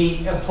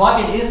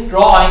plugin is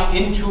drawing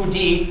in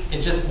 2D,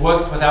 it just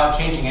works without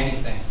changing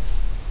anything.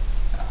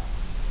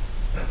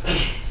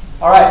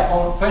 All right,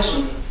 one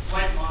question?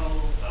 Flight model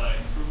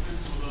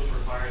improvements, will those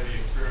require the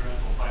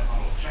experimental flight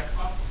model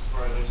checkbox,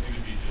 or are those going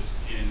to be just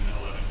in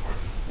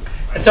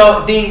 11.14?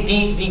 So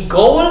the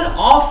goal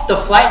of the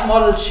flight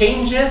model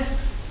changes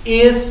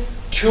is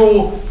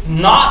to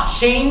not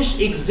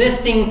change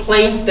existing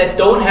planes that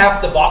don't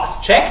have the box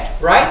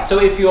checked, right? So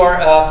if you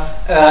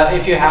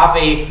have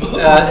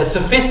a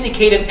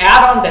sophisticated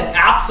add-on that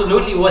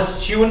absolutely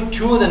was tuned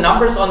to the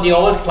numbers on the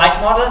old flight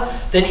model,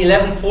 then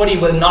 1140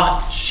 will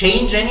not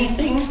change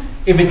anything.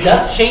 If it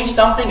does change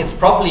something, it's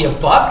probably a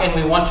bug, and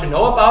we want to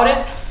know about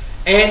it.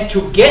 And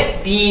to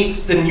get the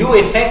new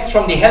effects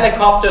from the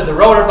helicopter, the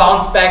rotor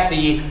bounce back,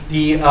 the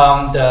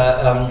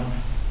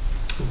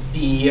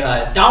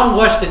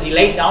downwash, the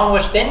delayed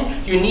downwash,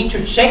 then you need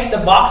to check the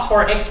box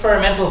for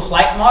experimental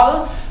flight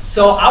model.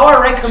 So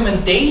our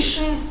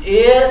recommendation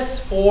is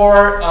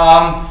for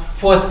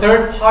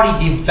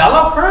third-party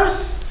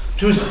developers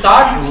to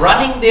start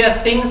running their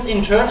things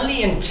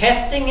internally and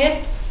testing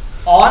it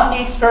on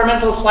the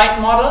experimental flight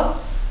model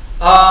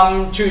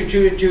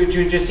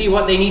to see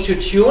what they need to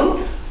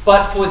tune.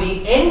 But for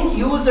the end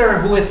user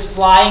who is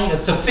flying a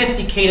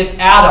sophisticated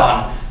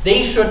add-on,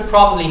 they should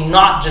probably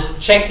not just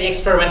check the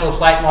experimental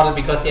flight model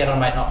because the add-on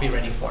might not be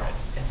ready for it.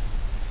 Yes.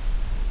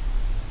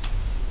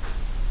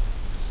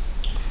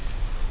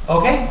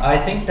 Okay, I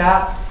think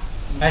that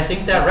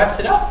wraps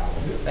it up.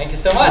 Thank you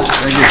so much.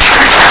 Thank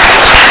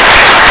you.